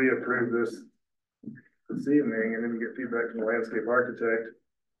let's say we approve this evening, and then you get feedback from the landscape architect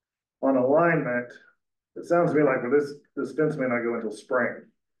on alignment, it sounds to me like, well, this fence may not go until spring.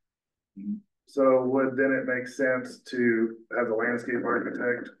 So would then it make sense to have the landscape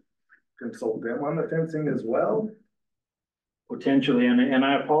architect consult them on the fencing as well? Potentially, and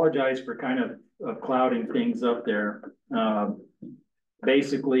I apologize for kind of clouding things up there.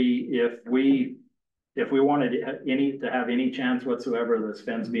 Basically, if we wanted to have any chance whatsoever of this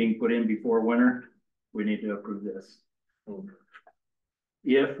fence being put in before winter, we need to approve this.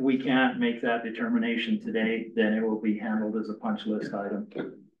 If we can't make that determination today, then it will be handled as a punch list item.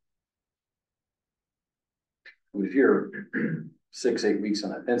 If you're 6, 8 weeks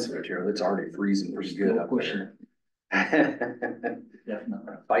on that fencing material, it's already freezing pretty good up there.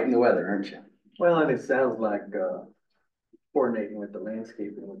 Definitely. Fighting the weather, aren't you? Well, and it sounds like, coordinating with the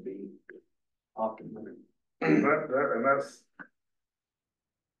landscaping would be optimal. And that's.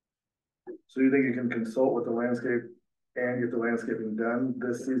 So you think you can consult with the landscape and get the landscaping done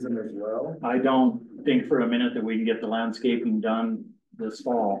this season as well? I don't think for a minute that we can get the landscaping done this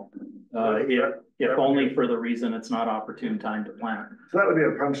fall. If only for the reason it's not opportune time to plant. So that would be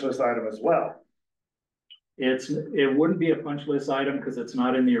a punch list item as well. It wouldn't be a punch list item because it's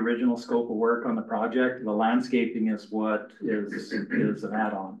not in the original scope of work on the project. The landscaping is what is an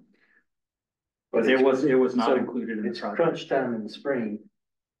add-on. But it was not included in the project. It's crunch time in the spring.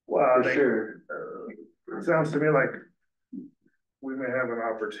 Well, for sure. It sounds to me like we may have an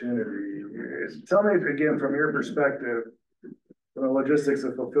opportunity. Tell me again, from your perspective, the logistics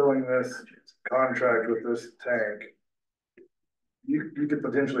of fulfilling this contract with this tank, you could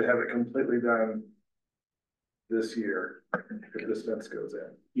potentially have it completely done this year if this fence goes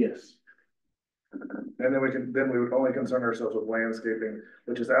in. Yes. And then we would only concern ourselves with landscaping,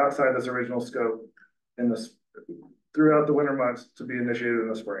 which is outside this original scope in this throughout the winter months to be initiated in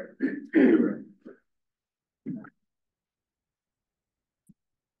the spring.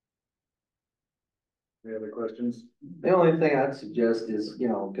 Any other questions? The only thing I'd suggest is,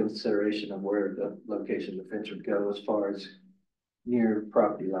 consideration of where the location of the fence would go as far as near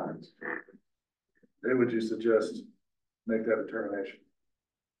property lines. Who would you suggest make that determination?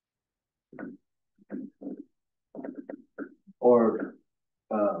 Or,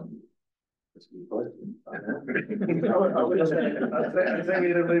 that's a good question. I'd say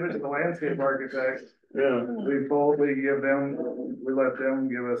either leave it to the landscape architect. Yeah. We let them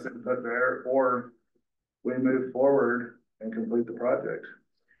give us input there, or we move forward and complete the project.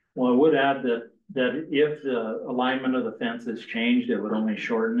 Well, I would add that if the alignment of the fence is changed, it would only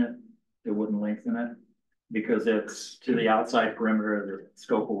shorten it. It wouldn't lengthen it because it's to the outside perimeter of the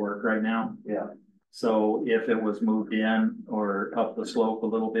scope of work right now. Yeah. So if it was moved in or up the slope a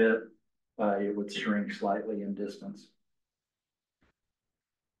little bit, it would shrink slightly in distance.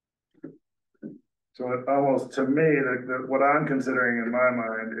 So it almost, to me, what I'm considering in my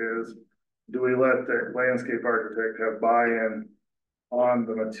mind is, do we let the landscape architect have buy-in on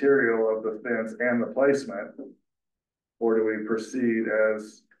the material of the fence and the placement? Or do we proceed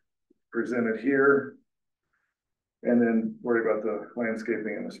as presented here and then worry about the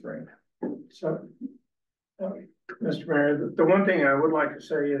landscaping in the spring? So, Mr. Mayor, the one thing I would like to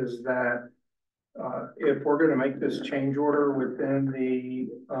say is that if we're gonna make this change order within the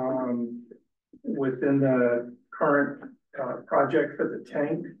current, project for the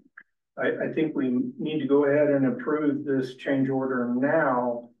tank, I think we need to go ahead and approve this change order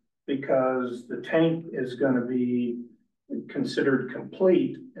now, because the tank is gonna be considered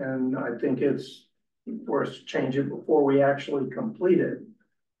complete, and I think it's for us to change it before we actually complete it.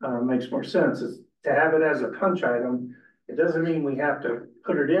 Makes more sense. It's to have it as a punch item. It doesn't mean we have to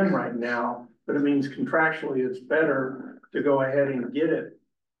put it in right now, but it means contractually it's better to go ahead and get it,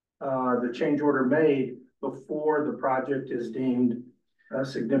 the change order made before the project is deemed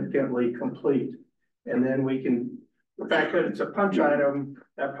significantly complete. And then we can, the fact that it's a punch item,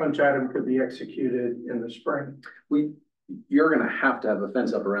 that punch item could be executed in the spring. You're gonna have to have a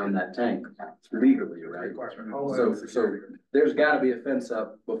fence up around that tank legally, right? So there's gotta be a fence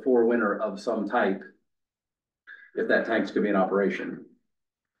up before winter of some type, if that tank's gonna be in operation.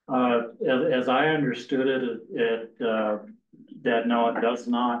 As I understood it, that no, it does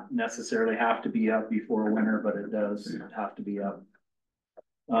not necessarily have to be up before winter, but it does have to be up.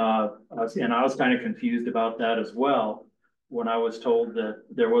 I was kind of confused about that as well, when I was told that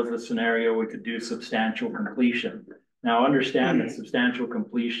there was a scenario we could do substantial completion. Now, understand that substantial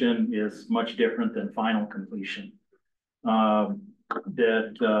completion is much different than final completion. And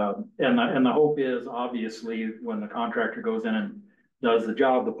the hope is, obviously, when the contractor goes in and does the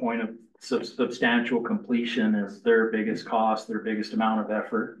job, the point of substantial completion is their biggest cost, their biggest amount of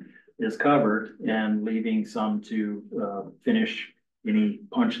effort is covered, and leaving some to finish any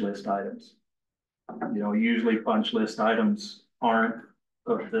punch list items. You know, usually punch list items aren't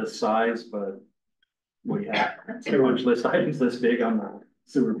of this size, but we have punch list items this big on the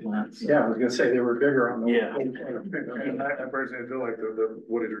sewer plants. Yeah, I was gonna say they were bigger on the. Yeah. And I personally feel like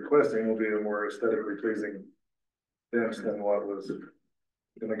what he's requesting will be a more aesthetically pleasing fence than what was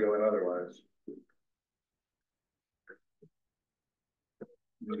gonna go in otherwise.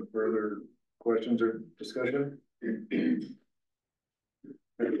 Any further questions or discussion? Tim,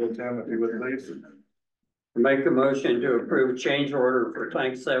 if you would please. Make a motion to approve change order for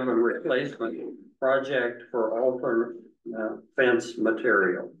tank 7 replacement project for alternate fence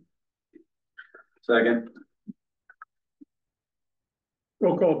material. Second.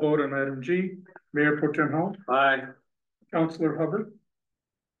 Roll call vote on item G. Mayor Pro Tem Hall. Aye. Councilor Hubbard.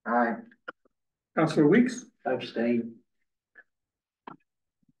 Aye. Councilor Weeks. Abstain.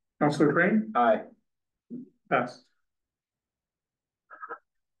 Councilor Crane. Aye. Pass.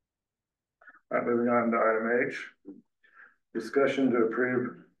 All right, moving on to item H. Discussion to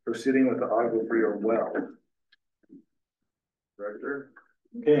approve proceeding with the aquifer well. Director?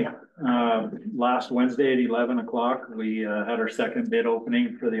 Okay, last Wednesday at 11 o'clock, we had our second bid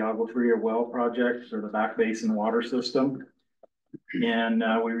opening for the aquifer well project for the back basin water system. And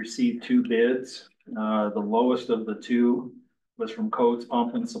we received 2 bids. The lowest of the 2 was from Coates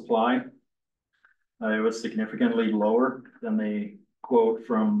Pump and Supply. It was significantly lower than the quote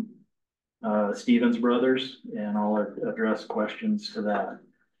from Stevens Brothers, and I'll address questions to that.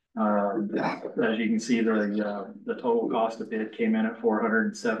 As you can see, the total cost of bid came in at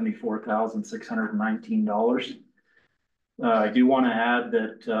 $474,619. I do want to add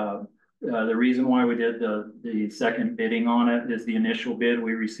that the reason why we did the second bidding on it is the initial bid.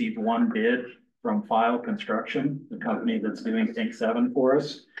 We received 1 bid from File Construction, the company that's doing tank 7 for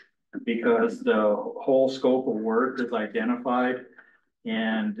us, because the whole scope of work is identified,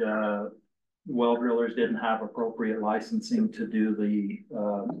 and well drillers didn't have appropriate licensing to do the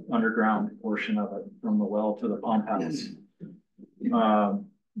underground portion of it from the well to the pump house.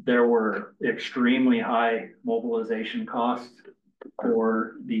 There were extremely high mobilization costs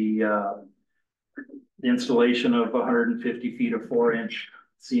for the installation of 150 feet of 4-inch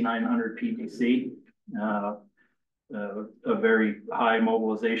C900 PVC. A very high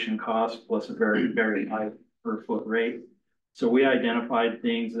mobilization cost plus a very, very high per foot rate. So we identified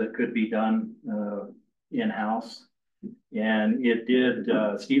things that could be done in-house. And it did,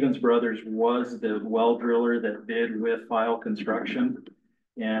 Stevens Brothers was the well driller that bid with File Construction.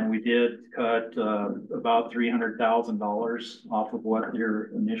 And we did cut about $300,000 off of what their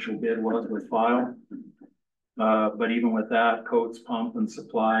initial bid was with File. But even with that, Coates Pump and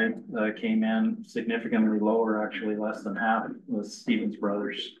Supply came in significantly lower, actually less than half was Stevens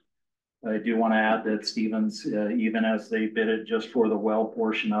Brothers. I do want to add that Stevens, even as they bid it just for the well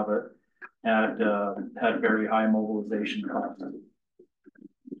portion of it, had very high mobilization costs.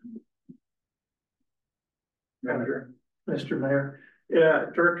 Manager, Mr. Mayor. Yeah,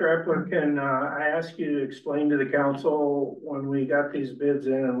 Director Epler, can I ask you to explain to the council when we got these bids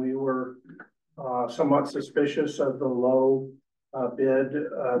in and we were somewhat suspicious of the low bid,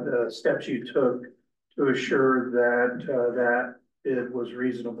 the steps you took to assure that, that bid was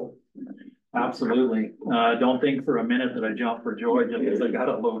reasonable. Absolutely. Don't think for a minute that I jumped for joy just because I got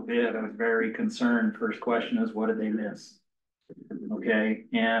a low bid. I was very concerned. First question is, what did they miss? Okay,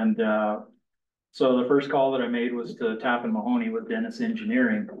 and, so the first call that I made was to Tappan Mahoney with Dennis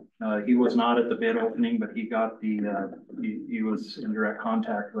Engineering. He was not at the bid opening, but he got the, he was in direct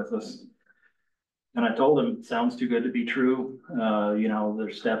contact with us. And I told him, sounds too good to be true. You know,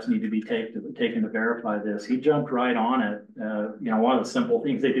 there's steps need to be taken to verify this. He jumped right on it. You know, one of the simple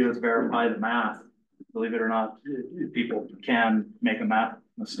things they do is verify the math. Believe it or not, people can make a math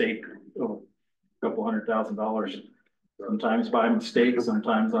mistake of a couple $100,000. Sometimes by mistake,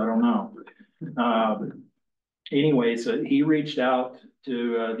 sometimes I don't know. Anyway, so he reached out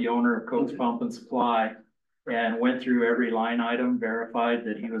to the owner of Coates Pump and Supply and went through every line item, verified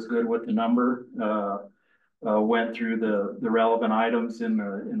that he was good with the number, went through the relevant items in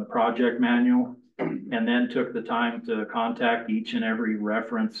the project manual, and then took the time to contact each and every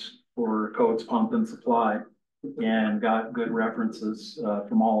reference for Coates Pump and Supply and got good references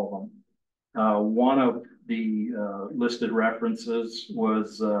from all of them. One of the listed references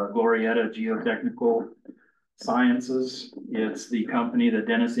was Glorietta Geotechnical Sciences. It's the company that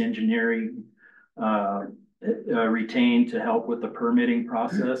Dennis Engineering retained to help with the permitting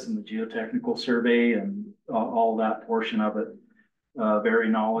process and the geotechnical survey and all that portion of it. Very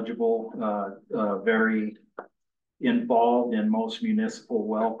knowledgeable, very involved in most municipal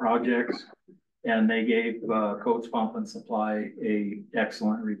well projects. And they gave Coates Pump and Supply a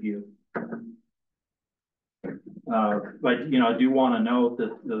excellent review. But, you know, I do want to note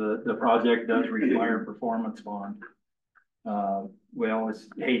that the project does require performance bond. We always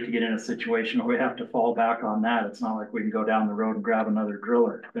hate to get in a situation where we have to fall back on that. It's not like we can go down the road and grab another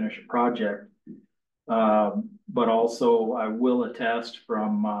driller to finish a project. But also I will attest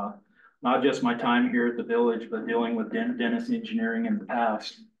from not just my time here at the village, but dealing with Dennis Engineering in the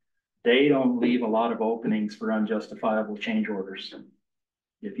past, they don't leave a lot of openings for unjustifiable change orders.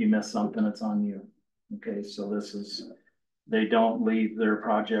 If you miss something, it's on you. Okay, so this is, they don't leave their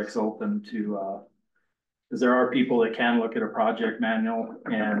projects open to, because there are people that can look at a project manual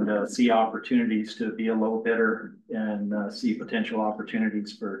and see opportunities to be a low bidder and see potential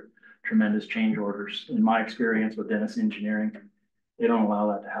opportunities for tremendous change orders. In my experience with Dennis Engineering, they don't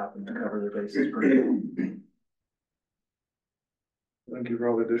allow that to happen to cover their bases pretty well. Thank you for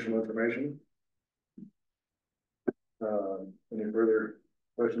all the additional information. Any further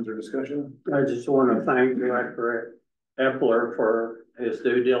questions or discussion? I just want to thank Director Epler for his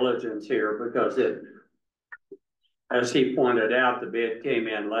due diligence here because it, as he pointed out, the bid came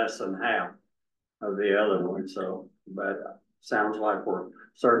in less than half of the other one. So, but sounds like we're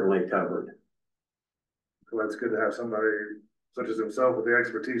certainly covered. Well, it's good to have somebody such as himself with the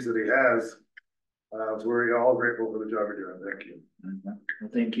expertise that he has. So we're all grateful for the job you're doing. Thank you.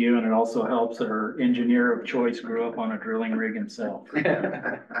 Well, thank you. And it also helps that our engineer of choice grew up on a drilling rig himself.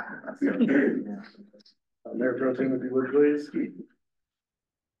 Mayor Pro Tem, if you would please.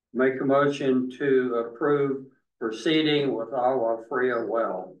 Make a motion to approve proceeding with our Fria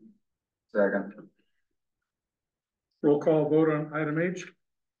well. Second. Roll call vote on item H.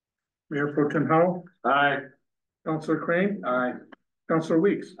 Mayor Pro Tem Howell. Aye. Councilor Crane. Aye. Councilor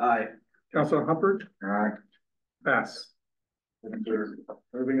Weeks. Aye. Councilor Hubbard. Aye. Pass.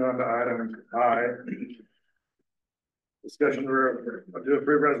 Moving on to item I. Discussion to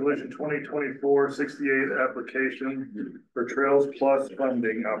approve resolution 2024-68 application for Trails Plus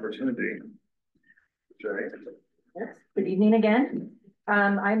funding opportunity. Jay. Yes, good evening again.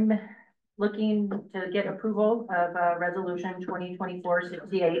 I'm looking to get approval of resolution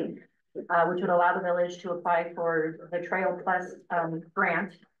 2024-68, which would allow the village to apply for the Trail Plus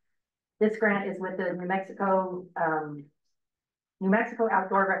grant. This grant is with the New Mexico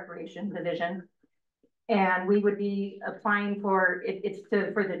Outdoor Recreation Division. And we would be applying for,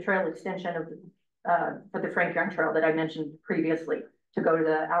 for the trail extension of, for the Frank Young Trail that I mentioned previously, to go to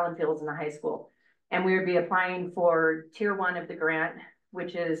the Allen Fields and the high school. And we would be applying for tier 1 of the grant,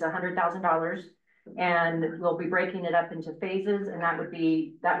 which is $100,000. And we'll be breaking it up into phases, and that would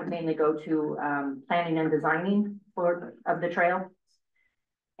mainly go to planning and designing of the trail.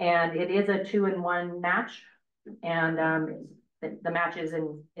 And it is a 2-in-1 match, and the match is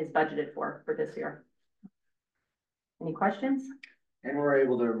budgeted for this year. Any questions? And we're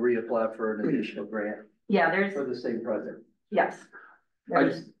able to reapply for an additional grant Yeah, for the same project. yes.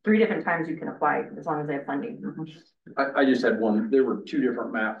 There's 3 different times you can apply as long as they have funding. I just had one. There were 2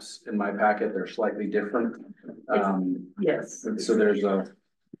 different maps in my packet. They're slightly different. Yes. So there's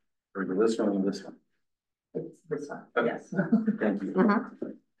this one and this one. It's this one, Okay. yes. Thank you.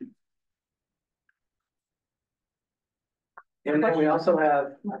 And then we also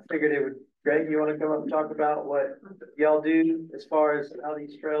have, I figured it would, Greg, you wanna come up and talk about what y'all do as far as how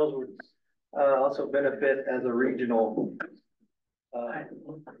these trails would also benefit as a regional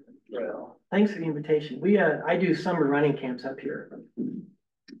trail? Thanks for the invitation. I do summer running camps up here.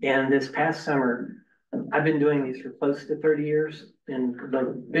 And this past summer, I've been doing these for close to 30 years, and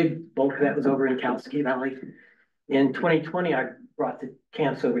the big bulk of that was over in Kalski Valley. In 2020, I brought the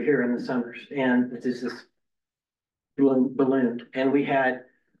camps over here in the summers, and this is ballooned, and we had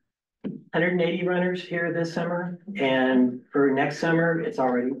 180 runners here this summer, and for next summer, it's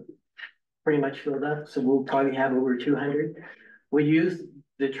already pretty much filled up, so we'll probably have over 200. We use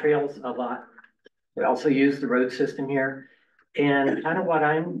the trails a lot. We also use the road system here, and kind of what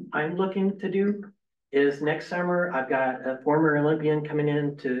I'm looking to do is next summer, I've got a former Olympian coming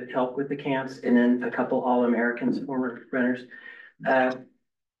in to help with the camps, and then a couple All-Americans, former runners.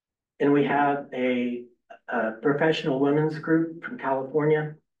 And we have a professional women's group from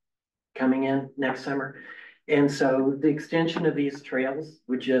California coming in next summer. And so the extension of these trails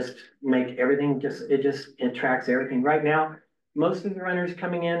would just make everything it tracks everything. Right now, most of the runners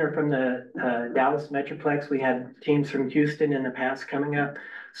coming in are from the Dallas Metroplex. We had teams from Houston in the past coming up.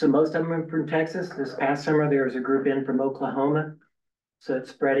 So most of them are from Texas. This past summer, there was a group in from Oklahoma. So it's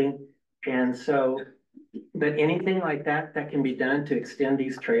spreading. And so, but anything like that can be done to extend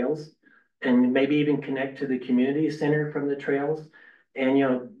these trails and maybe even connect to the community center from the trails. And, you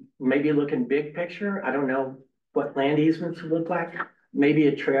know, maybe looking big picture, I don't know what land easements would look like. Maybe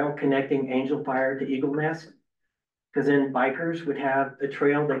a trail connecting Angel Fire to Eagle Nest. Because then bikers would have a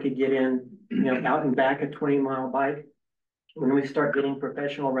trail they could get in, you know, out and back a 20-mile bike. When we start getting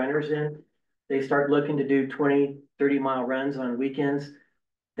professional runners in, they start looking to do 20, 30-mile runs on weekends.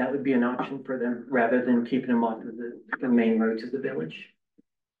 That would be an option for them rather than keeping them off of the main roads of the village.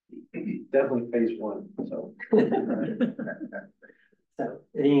 Definitely phase one, so. So,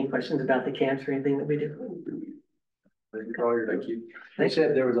 any questions about the camps or anything that we do? Thank you. They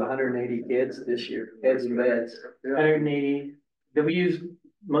said there was 180 kids this year, heads and beds. 180 that we use,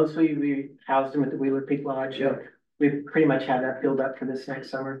 mostly we housed them at the Wheeler Peak Lodge. Yep. We pretty much have that filled up for this next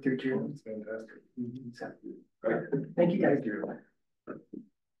summer through June. That's fantastic. So, thank you guys.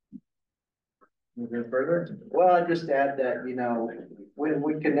 Anything further? Well, I just add that, you know, when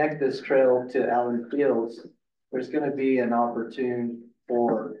we connect this trail to Allen Fields, there's gonna be an opportunity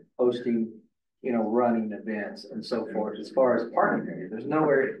for hosting, you know, running events and so forth. As far as parking area, there's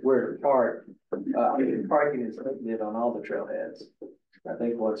nowhere where to park. Parking is limited on all the trailheads. I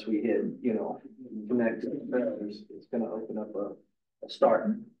think once we hit, you know, connect to the trailers, it's gonna open up a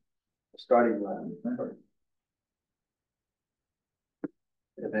starting line for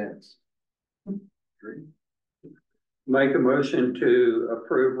events. Make a motion to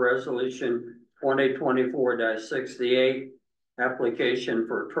approve resolution 2024-68, application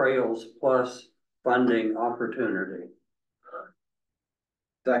for trails plus funding opportunity.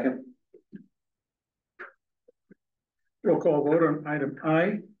 Second. Roll call vote on item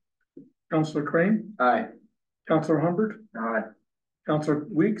I. Councilor Crane, Aye. Councilor Humbert, Aye. Councilor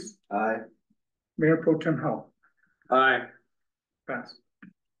Weeks, Aye. Mayor Pro Tem Howell. Aye. Pass.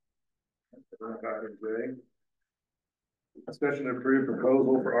 Item J. Discussion to approve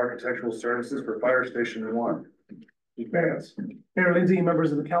proposal for architectural services for Fire Station 1. Advance. Mayor Lindsay,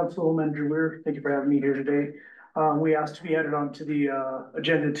 members of the council, Manager Weir, thank you for having me here today. We asked to be added onto the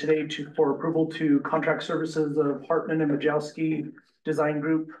agenda today for approval to contract services of Hartman and Majowski Design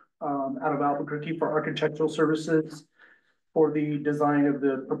Group out of Albuquerque for architectural services for the design of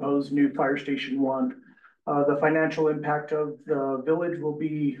the proposed new Fire Station 1. The financial impact of the village will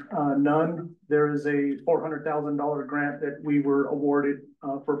be none. There is a $400,000 grant that we were awarded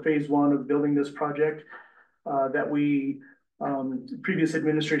for phase 1 of building this project that we, previous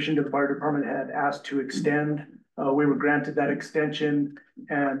administration to the fire department had asked to extend. We were granted that extension,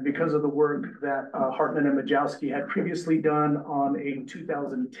 and because of the work that Hartman and Majowski had previously done on a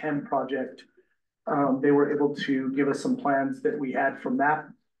 2010 project, they were able to give us some plans that we had from that.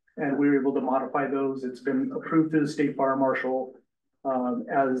 And we were able to modify those. It's been approved through the state fire marshal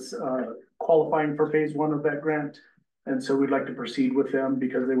as qualifying for phase 1 of that grant. And so we'd like to proceed with them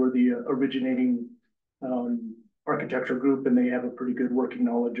because they were the originating architecture group, and they have a pretty good working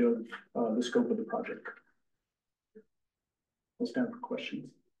knowledge of the scope of the project. We'll stand for questions.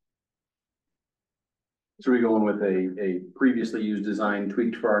 So we're going with a previously used design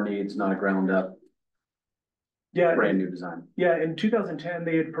tweaked for our needs, not a ground up, Yeah. brand new design. Yeah, in 2010,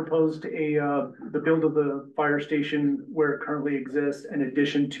 they had proposed the build of the fire station where it currently exists, in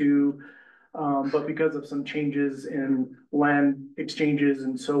addition to But because of some changes in land exchanges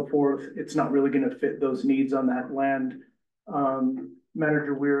and so forth, it's not really gonna fit those needs on that land.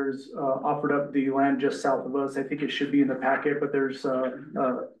 Manager Weir's offered up the land just south of us. I think it should be in the packet, but there's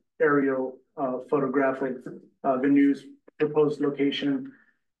aerial photograph of the new proposed location.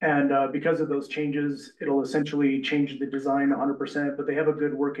 And because of those changes, it'll essentially change the design 100%, but they have a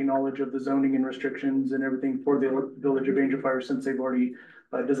good working knowledge of the zoning and restrictions and everything for the village of Angel Fire since they've already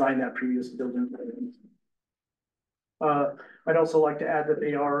designed that previous building. I'd also like to add that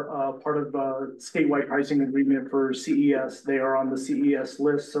they are part of the statewide pricing agreement for CES. They are on the CES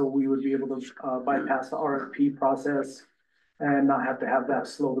list, so we would be able to bypass the RFP process and not have to have that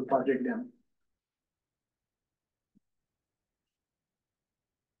slow the project down.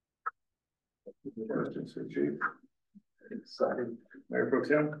 Questions, Chief? Mayor Pro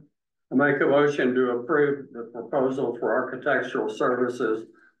Tem? I make a motion to approve the proposal for architectural services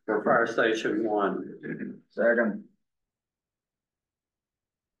for Fire Station 1. Second.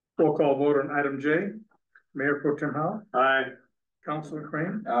 Roll call vote on item J. Mayor Pro Tem Howell, Aye. Councilor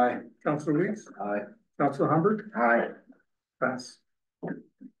Crane, Aye. Councilor Weeks, Aye. Councilor Humbert, Aye. pass.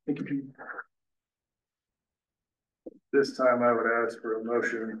 Thank you, Chief. This time I would ask for a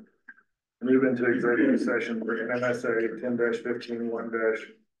motion to move into executive session for NMSA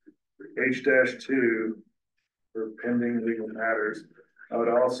 10-15-1-H-2 for pending legal matters. I would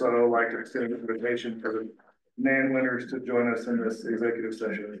also like to extend an invitation for the NAN winners to join us in this executive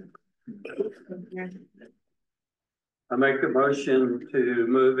session. I make a motion to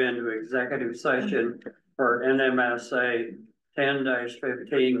move into executive session for NMSA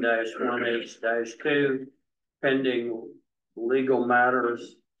 10-15-1H-2 pending legal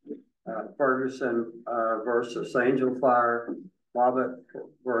matters. Ferguson versus Angel Fire, Bobbitt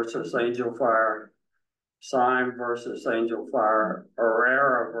versus Angel Fire, Syme versus Angel Fire,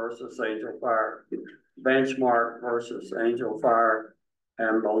 Herrera versus Angel Fire, Benchmark versus Angel Fire,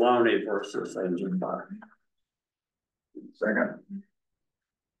 and Maloney versus Angel Fire. Second.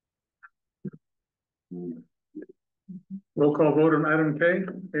 Roll call vote on item K.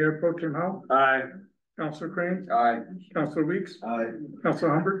 Mayor Pro Tem Howell, Aye. Councilor Crane, Aye. Councilor Weeks, Aye.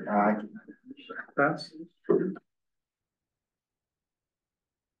 Councilor Humbert, Aye. pass.